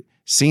who had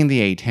seen the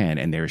A-10,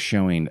 and they were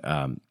showing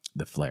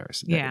the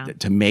flares. Yeah.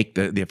 To make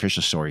the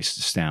official story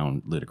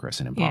sound ludicrous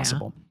and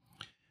impossible. Yeah.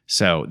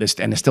 So there's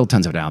still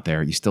tons of it out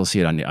there. You still see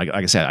it on, like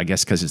I said, I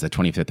guess because it's the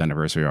 25th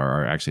anniversary,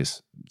 or actually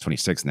it's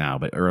 26th now,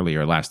 but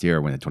earlier last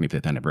year when the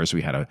 25th anniversary,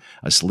 we had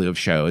a slew of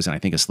shows, and I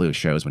think a slew of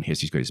shows when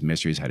History's Greatest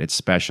Mysteries had its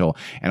special,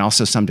 and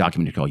also some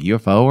documentary called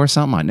UFO or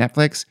something on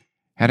Netflix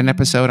had an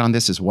episode on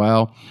this as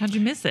well. How'd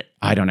you miss it?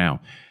 I don't know.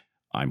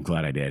 I'm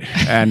glad I did.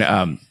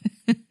 And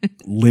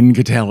Lynn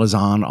Cattell is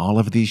on all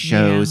of these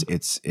shows. Yeah.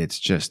 It's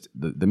just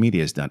the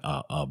media has done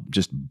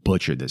just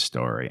butchered this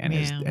story, and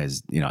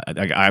as you know,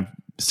 I've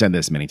said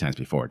this many times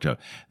before. Joe,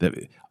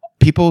 the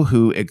people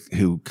who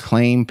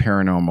claim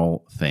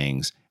paranormal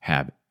things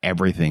have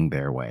everything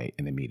their way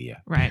in the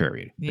media. Right.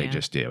 Period. Yeah. They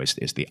just do.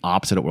 It's the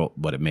opposite of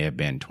what it may have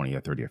been 20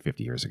 or 30 or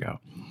 50 years ago.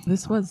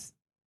 This was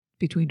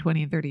between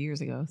 20 and 30 years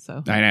ago.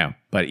 So I know,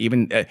 but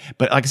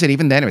but like I said,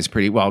 even then it was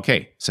pretty well.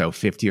 Okay, so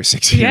 50 or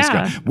 60 years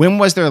ago. When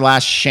was their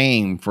last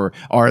shame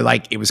or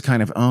like it was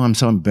kind of, oh, I'm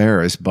so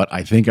embarrassed, but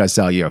I think I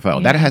saw a UFO.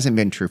 Yeah. That hasn't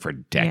been true for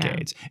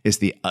decades. Yeah. It's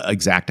the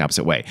exact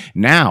opposite way.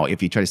 Now,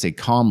 if you try to say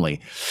calmly,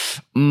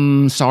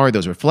 sorry,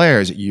 those were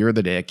flares. You're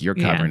the dick. You're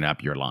covering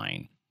up. You're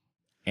lying.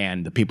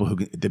 And the people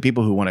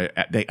who want to,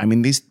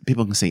 these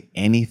people can say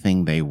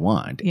anything they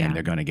want, and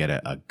they're going to get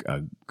a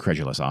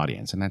credulous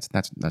audience, and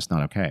that's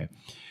not okay.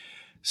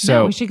 So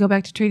no, we should go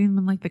back to treating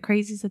them like the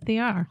crazies that they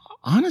are.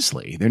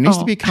 Honestly, there needs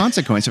to be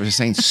consequences for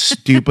saying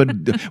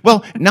stupid.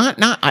 Well,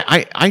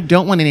 I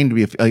don't want anything to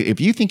be.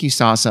 If you think you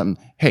saw something,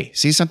 hey,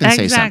 see something,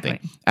 say something.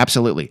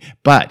 Absolutely.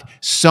 But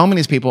so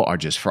many people are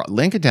just fraud.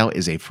 Lynn Cattell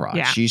is a fraud.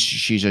 Yeah. She's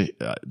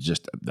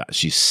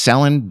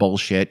selling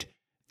bullshit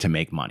to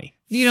make money.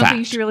 You don't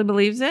think she really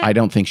believes it? I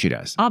don't think she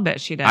does. I'll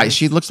bet she does.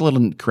 She looks a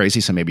little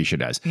crazy, so maybe she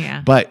does.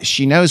 Yeah. But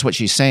she knows what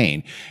she's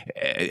saying.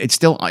 It's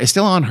still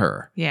on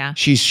her. Yeah.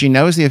 She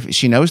knows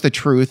the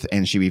truth,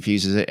 and she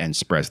refuses it and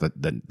spreads the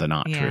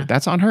not truth.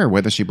 That's on her,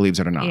 whether she believes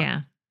it or not.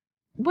 Yeah.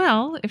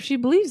 Well, if she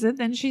believes it,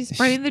 then she's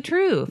spreading the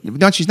truth.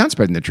 No, she's not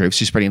spreading the truth.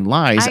 She's spreading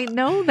lies. I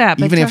know that.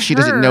 But even if she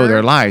doesn't know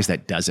they're lies,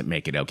 that doesn't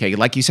make it okay.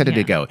 Like you said a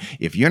minute ago,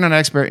 if you're not an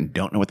expert and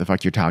don't know what the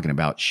fuck you're talking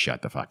about,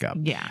 shut the fuck up.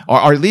 Yeah.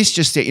 Or at least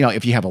just say,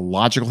 if you have a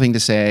logical thing to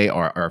say,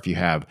 or if you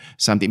have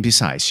something.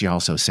 Besides, she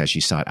also says she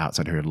saw it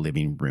outside her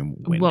living room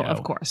window. Well,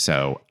 of course.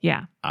 So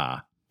yeah.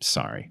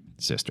 Sorry,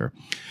 sister.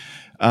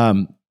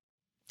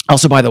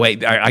 Also, by the way,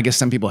 I guess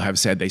some people have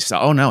said they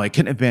saw, oh no, it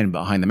couldn't have been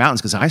behind the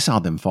mountains because I saw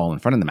them fall in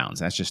front of the mountains.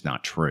 That's just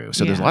not true.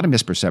 So there's a lot of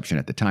misperception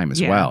at the time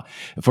as well.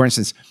 For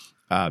instance,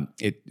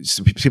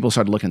 people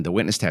started looking at the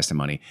witness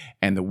testimony,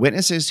 and the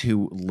witnesses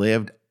who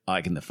lived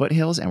like in the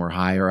foothills and were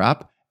higher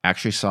up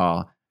actually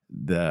saw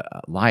the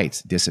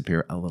lights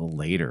disappear a little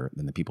later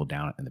than the people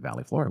down in the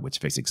valley floor, which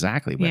fits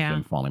exactly with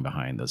them falling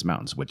behind those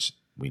mountains, which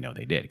we know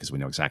they did because we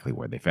know exactly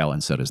where they fell,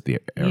 and so does the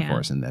Air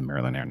Force and the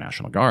Maryland Air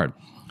National Guard.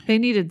 They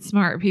needed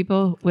smart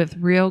people with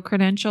real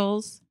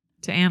credentials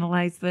to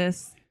analyze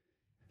this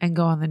and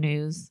go on the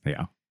news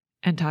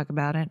and talk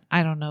about it.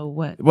 I don't know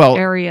what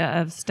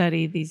area of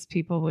study these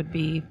people would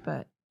be,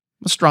 but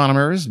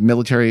astronomers,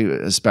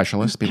 military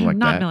specialists, people like that.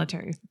 Not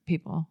military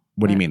people.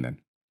 What do you mean then?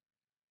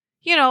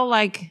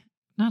 Like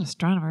not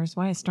astronomers.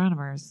 Why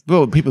astronomers?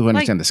 Well, people who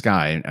understand the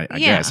sky, I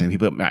guess, and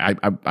people.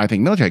 I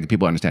think military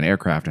people understand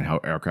aircraft and how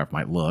aircraft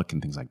might look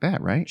and things like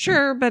that, right?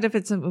 Sure, but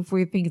if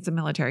we think it's a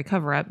military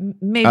cover-up,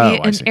 maybe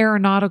an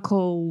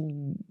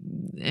aeronautical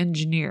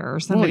engineer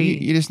or somebody.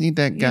 Well, you just need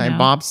that guy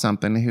Bob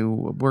something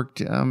who worked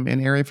in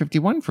Area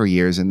 51 for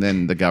years, and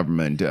then the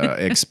government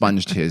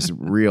expunged his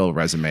real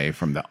resume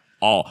from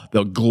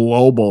the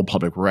global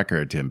public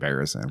record to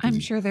embarrass him. I'm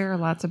sure there are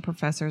lots of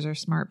professors or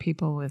smart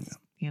people with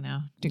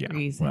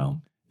degrees. Yeah,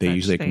 well, they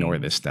usually ignore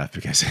this stuff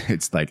because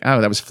it's like,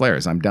 oh, that was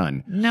flares. I'm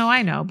done. No,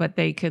 I know, but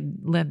they could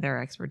lend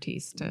their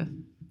expertise to.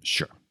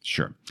 Sure.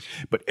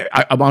 But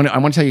I want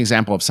to tell you an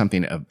example of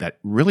something that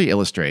really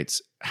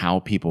illustrates how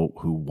people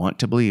who want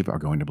to believe are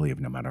going to believe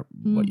no matter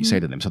what you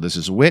say to them. So this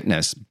is a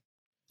witness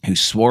who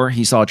swore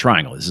he saw a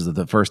triangle. This is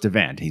the first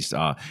event. He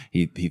thought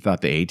the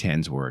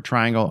A-10s were a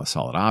triangle, a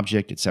solid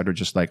object, etc.,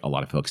 just like a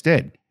lot of folks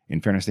did, in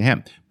fairness to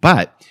him.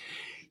 But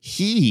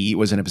he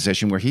was in a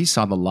position where he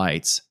saw the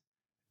lights,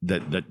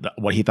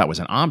 what he thought was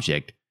an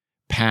object,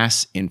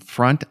 pass in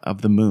front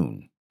of the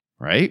moon,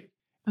 right?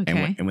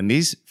 Okay. And when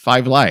these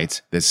 5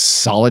 lights, this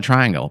solid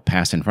triangle,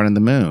 passed in front of the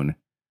moon,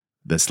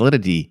 the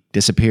solidity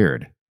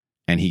disappeared,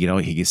 and he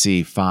could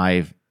see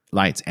 5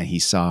 lights, and he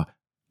saw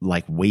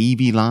like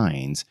wavy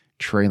lines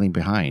trailing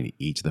behind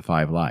each of the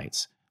 5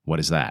 lights.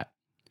 What is that?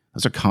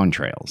 Those are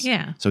contrails.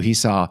 Yeah. So he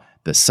saw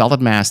the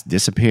solid mass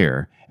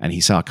disappear, and he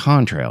saw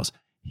contrails.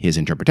 His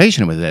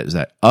interpretation of it is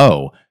that,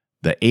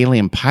 the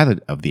alien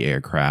pilot of the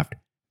aircraft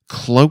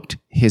cloaked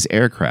his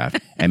aircraft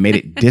and made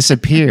it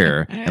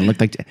disappear and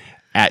looked like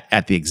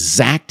at the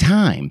exact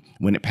time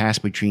when it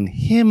passed between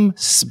him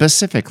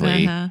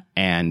specifically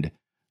and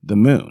the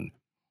moon.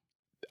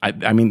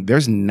 I mean,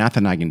 there's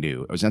nothing I can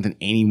do. There's nothing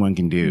anyone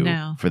can do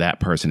for that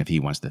person if he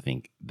wants to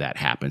think that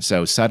happened.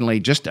 So suddenly,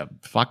 just to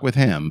fuck with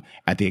him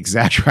at the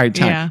exact right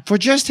time for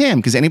just him,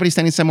 because anybody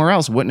standing somewhere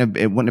else it wouldn't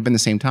have been the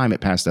same time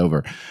it passed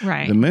over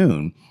the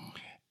moon.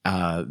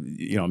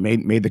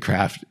 made the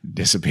craft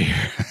disappear.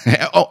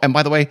 Oh, and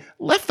by the way,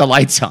 left the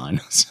lights on.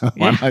 So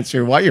I'm not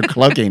sure why you're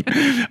cloaking.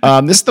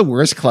 This is the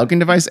worst cloaking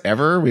device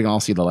ever. We can all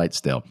see the lights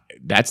still.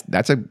 That's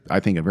I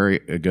think a very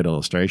good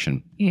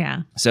illustration.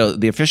 Yeah. So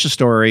the official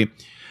story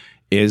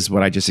is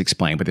what I just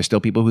explained, but there's still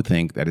people who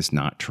think that it's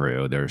not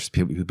true. There's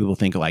people who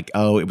think like,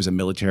 oh, it was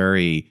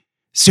a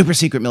super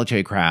secret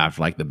military craft,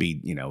 like the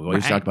B. We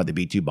always talked about the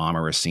B-2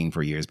 bomber was seen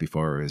for years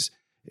before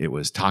it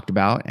was talked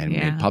about and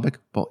made public.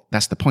 Well,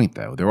 that's the point,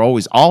 though.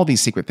 All these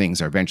secret things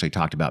are eventually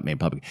talked about, made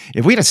public.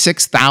 If we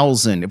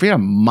had a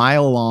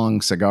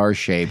mile-long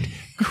cigar-shaped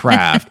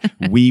craft,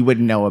 we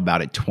would know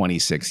about it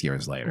 26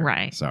 years later.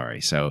 Right.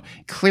 Sorry. So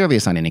clearly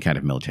it's not any kind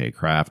of military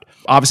craft.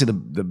 Obviously,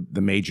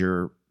 the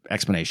major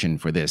explanation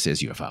for this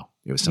is UFO.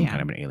 It was some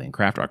kind of an alien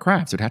craft or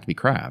crafts. It would have to be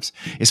crafts.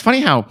 It's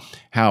funny how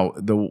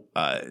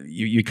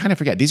you kind of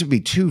forget these would be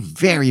two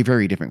very,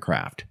 very different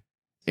craft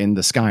in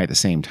the sky at the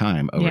same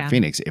time over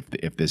Phoenix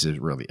if this is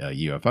really a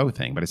UFO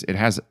thing. But it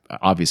has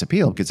obvious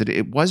appeal because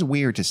it was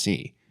weird to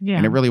see. Yeah.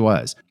 And it really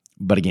was.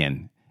 But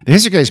again, the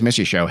History Case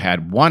Mystery Show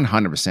had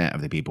 100%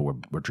 of the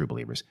people were true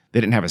believers.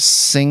 They didn't have a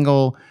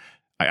single...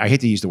 I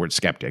hate to use the word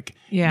skeptic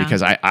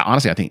because I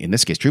honestly, I think in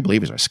this case, true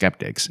believers are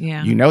skeptics.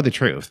 Yeah. You know the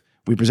truth.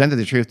 We presented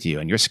the truth to you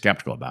and you're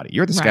skeptical about it.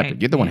 You're the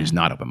skeptic. You're the one who's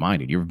not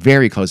open-minded. You're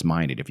very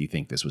close-minded if you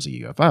think this was a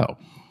UFO.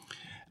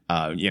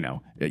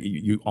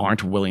 You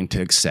aren't willing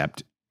to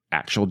accept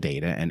actual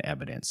data and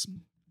evidence.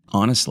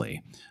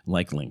 Honestly,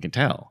 like Lincoln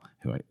Tell,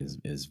 who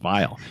is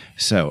vile.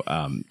 So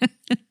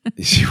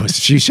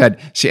she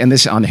said, and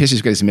this on the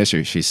History Case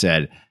Mystery, she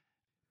said,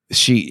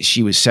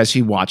 says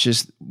she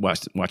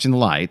watching the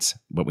lights,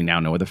 what we now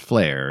know are the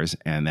flares,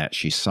 and that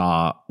she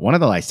saw one of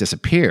the lights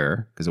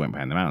disappear because it went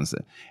behind the mountains.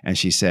 And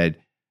she said,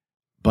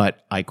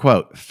 but I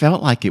quote,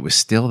 felt like it was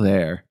still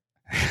there.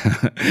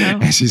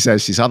 And she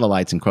says she saw the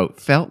lights and quote,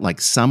 felt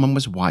like someone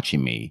was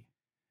watching me.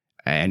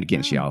 And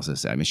again, she also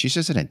said, she's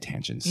just an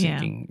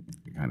attention-seeking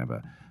kind of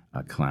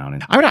a clown.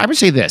 And I would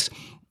say this.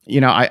 I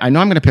know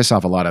I'm going to piss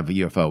off a lot of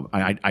UFO.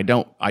 I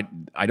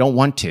don't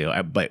want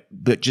to,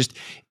 but just.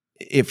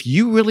 If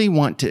you really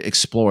want to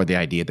explore the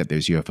idea that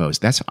there's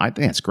UFOs, I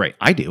think that's great.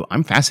 I do.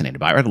 I'm fascinated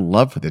by it. I'd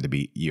love for there to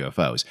be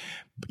UFOs.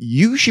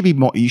 You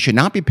should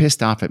not be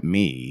pissed off at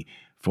me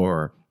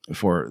for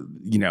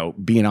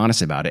being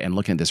honest about it and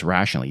looking at this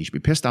rationally. You should be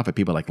pissed off at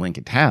people like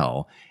Lincoln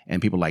Tell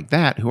and people like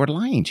that who are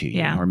lying to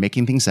you or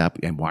making things up.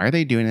 And why are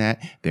they doing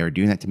that? They're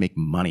doing that to make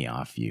money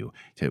off you.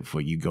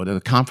 For you go to the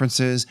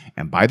conferences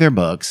and buy their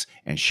books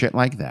and shit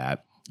like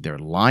that. They're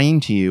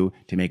lying to you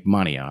to make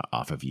money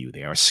off of you.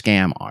 They are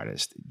scam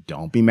artists.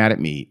 Don't be mad at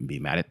me. Be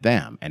mad at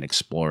them and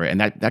explore it.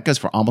 And that goes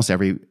for almost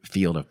every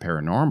field of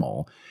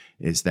paranormal.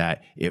 Is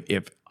that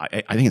if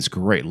I think it's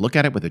great. Look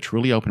at it with a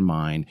truly open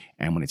mind.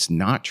 And when it's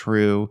not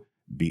true,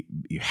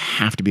 you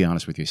have to be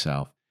honest with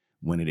yourself.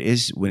 When it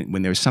is,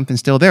 when there's something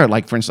still there,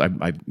 like for instance,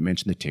 I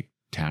mentioned the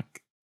TikTok.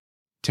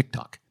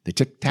 The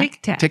Tic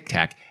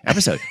Tac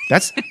episode.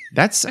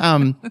 That's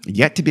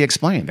yet to be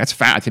explained. That's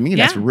to me.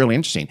 That's really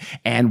interesting.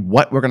 And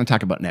what we're going to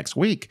talk about next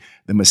week,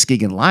 the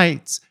Muskegon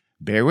Lights.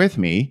 Bear with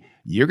me.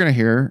 You're going to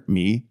hear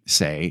me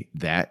say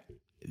that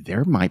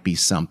there might be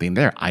something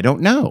there. I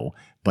don't know,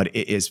 but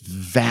it is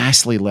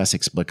vastly less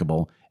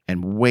explicable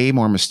and way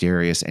more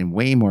mysterious and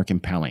way more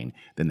compelling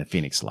than the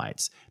Phoenix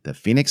Lights. The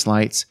Phoenix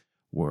Lights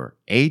were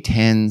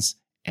A-10s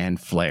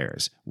and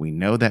flares. We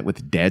know that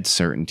with dead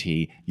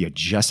certainty. You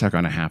just are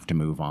going to have to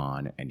move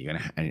on,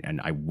 and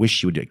I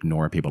wish you would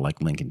ignore people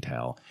like Lincoln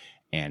Tell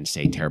and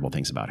say terrible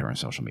things about her on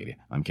social media.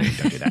 I'm kidding.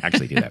 Don't do that.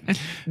 Actually, do that.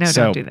 No,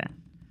 don't do that.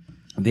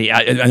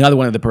 Another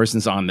one of the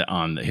persons on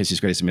the History's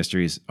Greatest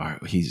Mysteries I'll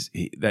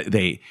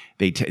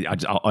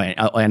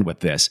end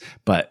with this,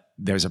 but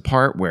there's a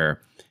part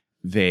where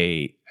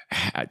they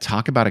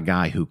talk about a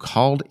guy who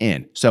called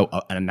in. So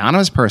an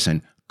anonymous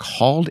person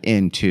called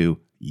into,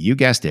 you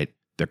guessed it,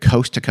 the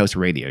Coast to Coast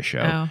radio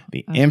show,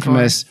 the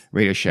infamous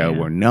radio show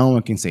where no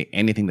one can say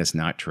anything that's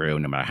not true,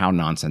 no matter how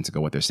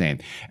nonsensical what they're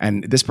saying.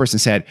 And this person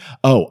said,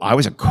 I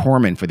was a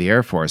corpsman for the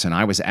Air Force, and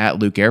I was at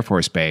Luke Air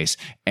Force Base.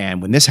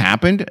 And when this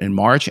happened in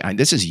March, and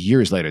this is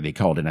years later, they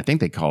called in. I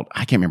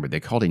can't remember.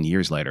 They called in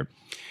years later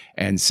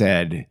and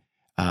said,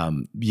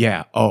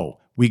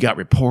 we got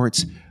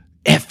reports.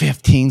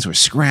 F-15s were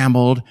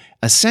scrambled.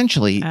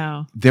 Essentially,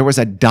 there was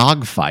a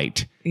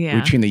dogfight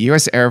between the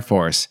U.S. Air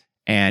Force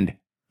and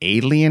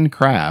alien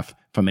craft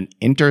from an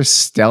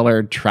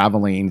interstellar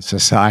traveling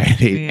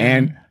society.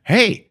 And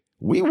hey,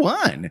 we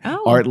won.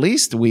 Or at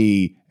least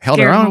we held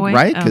our own,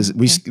 right? Because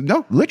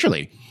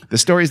literally the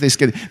stories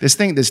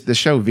this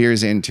show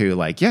veers into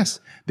like, yes,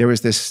 there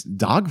was this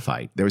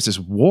dogfight. There was this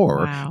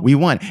war. Wow. We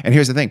won. And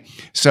here's the thing.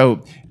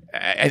 So,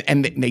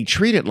 and they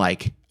treat it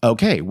like,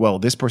 okay, well,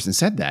 this person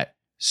said that.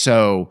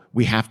 So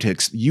we have to,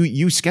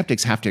 you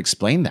skeptics have to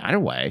explain that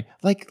away.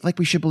 Like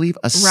we should believe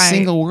a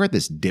single word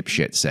this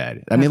dipshit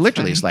said. I mean,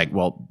 literally, it's like,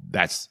 well,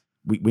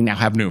 we now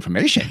have new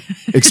information.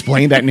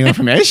 Explain that new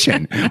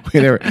information.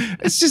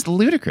 It's just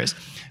ludicrous.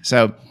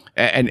 So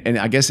And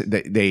I guess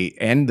they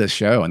end the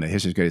show on the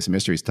History's Greatest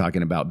Mysteries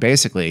talking about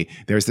basically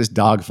there's this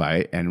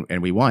dogfight and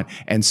we won.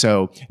 And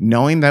so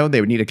knowing though they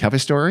would need a cover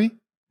story,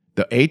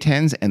 the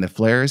A-10s and the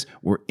flares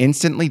were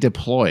instantly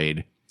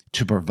deployed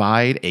to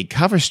provide a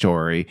cover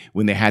story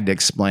when they had to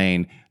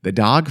explain the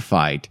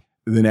dogfight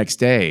the next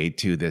day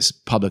to this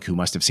public who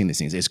must have seen these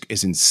things.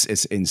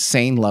 It's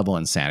insane level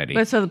insanity.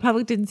 But so the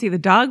public didn't see the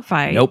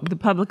dogfight. Nope. The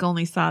public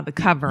only saw the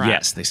cover-up.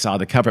 Yes, they saw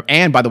the cover-up.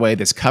 And by the way,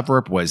 this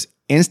cover-up was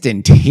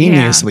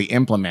instantaneously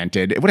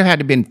implemented. It would have had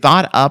to been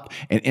thought up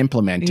and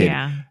implemented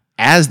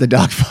as the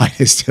dogfight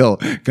is still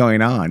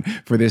going on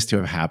for this to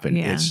have happened.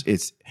 Yeah.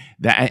 It's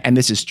that, and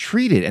this is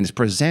treated and it's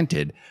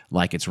presented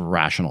like it's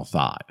rational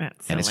thought.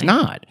 And it's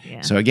not.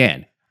 Yeah. So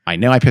again, I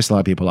know I pissed a lot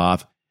of people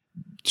off.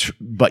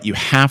 But you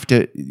have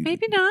to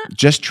maybe not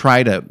just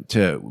try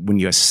to when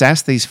you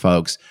assess these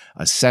folks,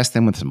 assess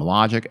them with some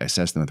logic,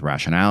 assess them with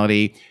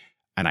rationality.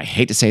 And I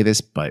hate to say this,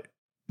 but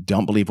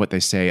don't believe what they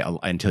say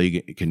until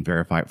you can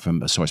verify it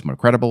from a source more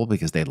credible,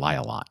 because they lie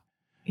a lot.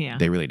 Yeah,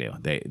 they really do.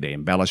 They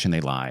embellish and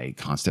they lie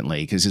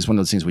constantly, because it's one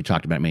of those things we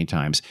talked about many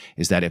times,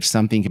 is that if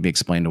something can be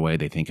explained away,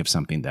 they think of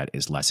something that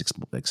is less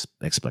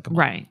explicable.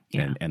 Right.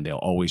 Yeah. And they'll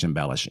always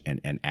embellish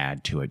and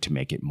add to it to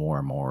make it more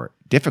and more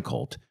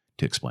difficult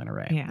to explain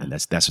away. Yeah. And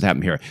that's what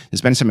happened here.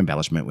 There's been some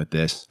embellishment with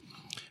this,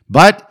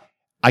 but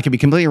I could be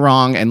completely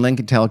wrong. And Lynn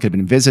Cattell could have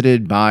been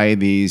visited by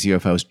these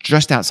UFOs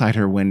just outside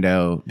her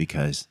window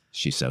because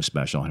she's so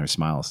special and her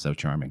smile is so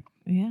charming.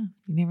 Yeah,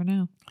 you never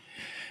know.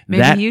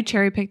 Maybe you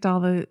cherry picked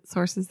all the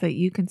sources that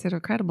you consider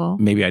credible.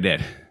 Be I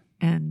did,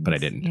 but I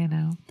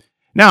didn't.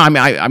 No,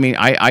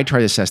 I try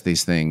to assess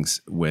these things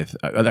with,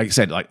 like I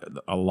said, like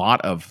a lot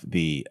of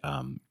the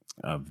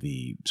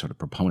sort of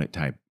proponent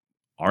type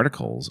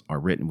articles are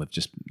written with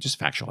just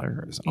factual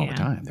errors all the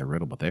time. They're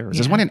riddled with errors.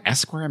 There's one in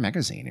Esquire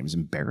magazine. It was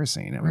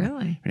embarrassing.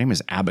 Really? Her name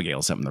is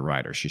Abigail something, the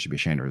writer. She should be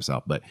ashamed of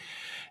herself. But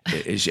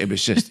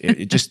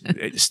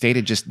it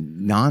stated just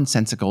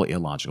nonsensical,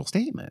 illogical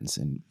statements,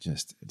 and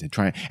just to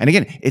try. And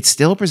again, it's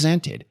still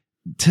presented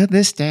to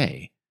this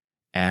day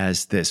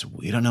as this,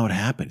 we don't know what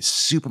happened. It's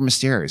super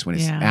mysterious, when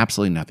it's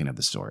absolutely nothing of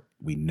the sort.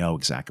 We know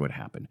exactly what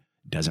happened.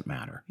 Doesn't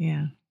matter.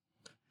 Yeah.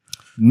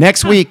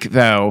 Next week,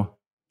 though,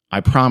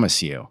 I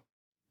promise you,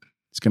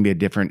 it's going to be a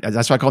different,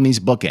 that's why I call these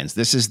bookends.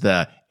 This is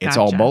it's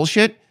all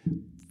bullshit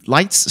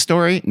lights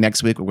story.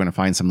 Next week, we're going to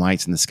find some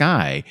lights in the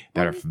sky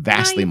that are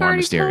vastly more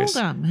mysterious.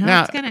 Told them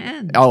how it's going to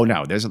end. Oh,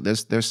 no, there's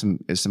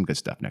some good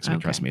stuff next week.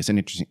 Trust me. It's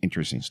an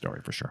interesting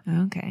story for sure.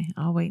 Okay.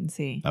 I'll wait and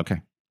see.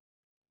 Okay.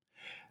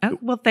 Oh,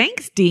 well,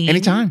 thanks, Dean.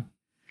 Anytime.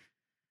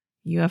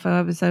 UFO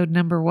episode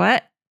number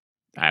what?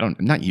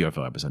 Not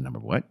UFO episode number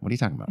what? What are you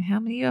talking about? How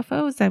many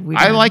UFOs have we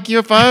done? I like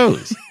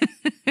UFOs.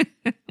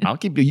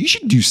 You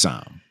should do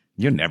some.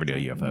 You'll never do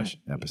a UFO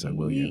episode,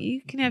 will you?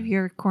 You can have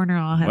your corner.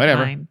 I'll have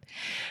Whatever. mine.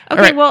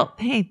 Okay, well,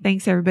 hey,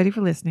 thanks everybody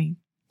for listening.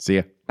 See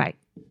ya.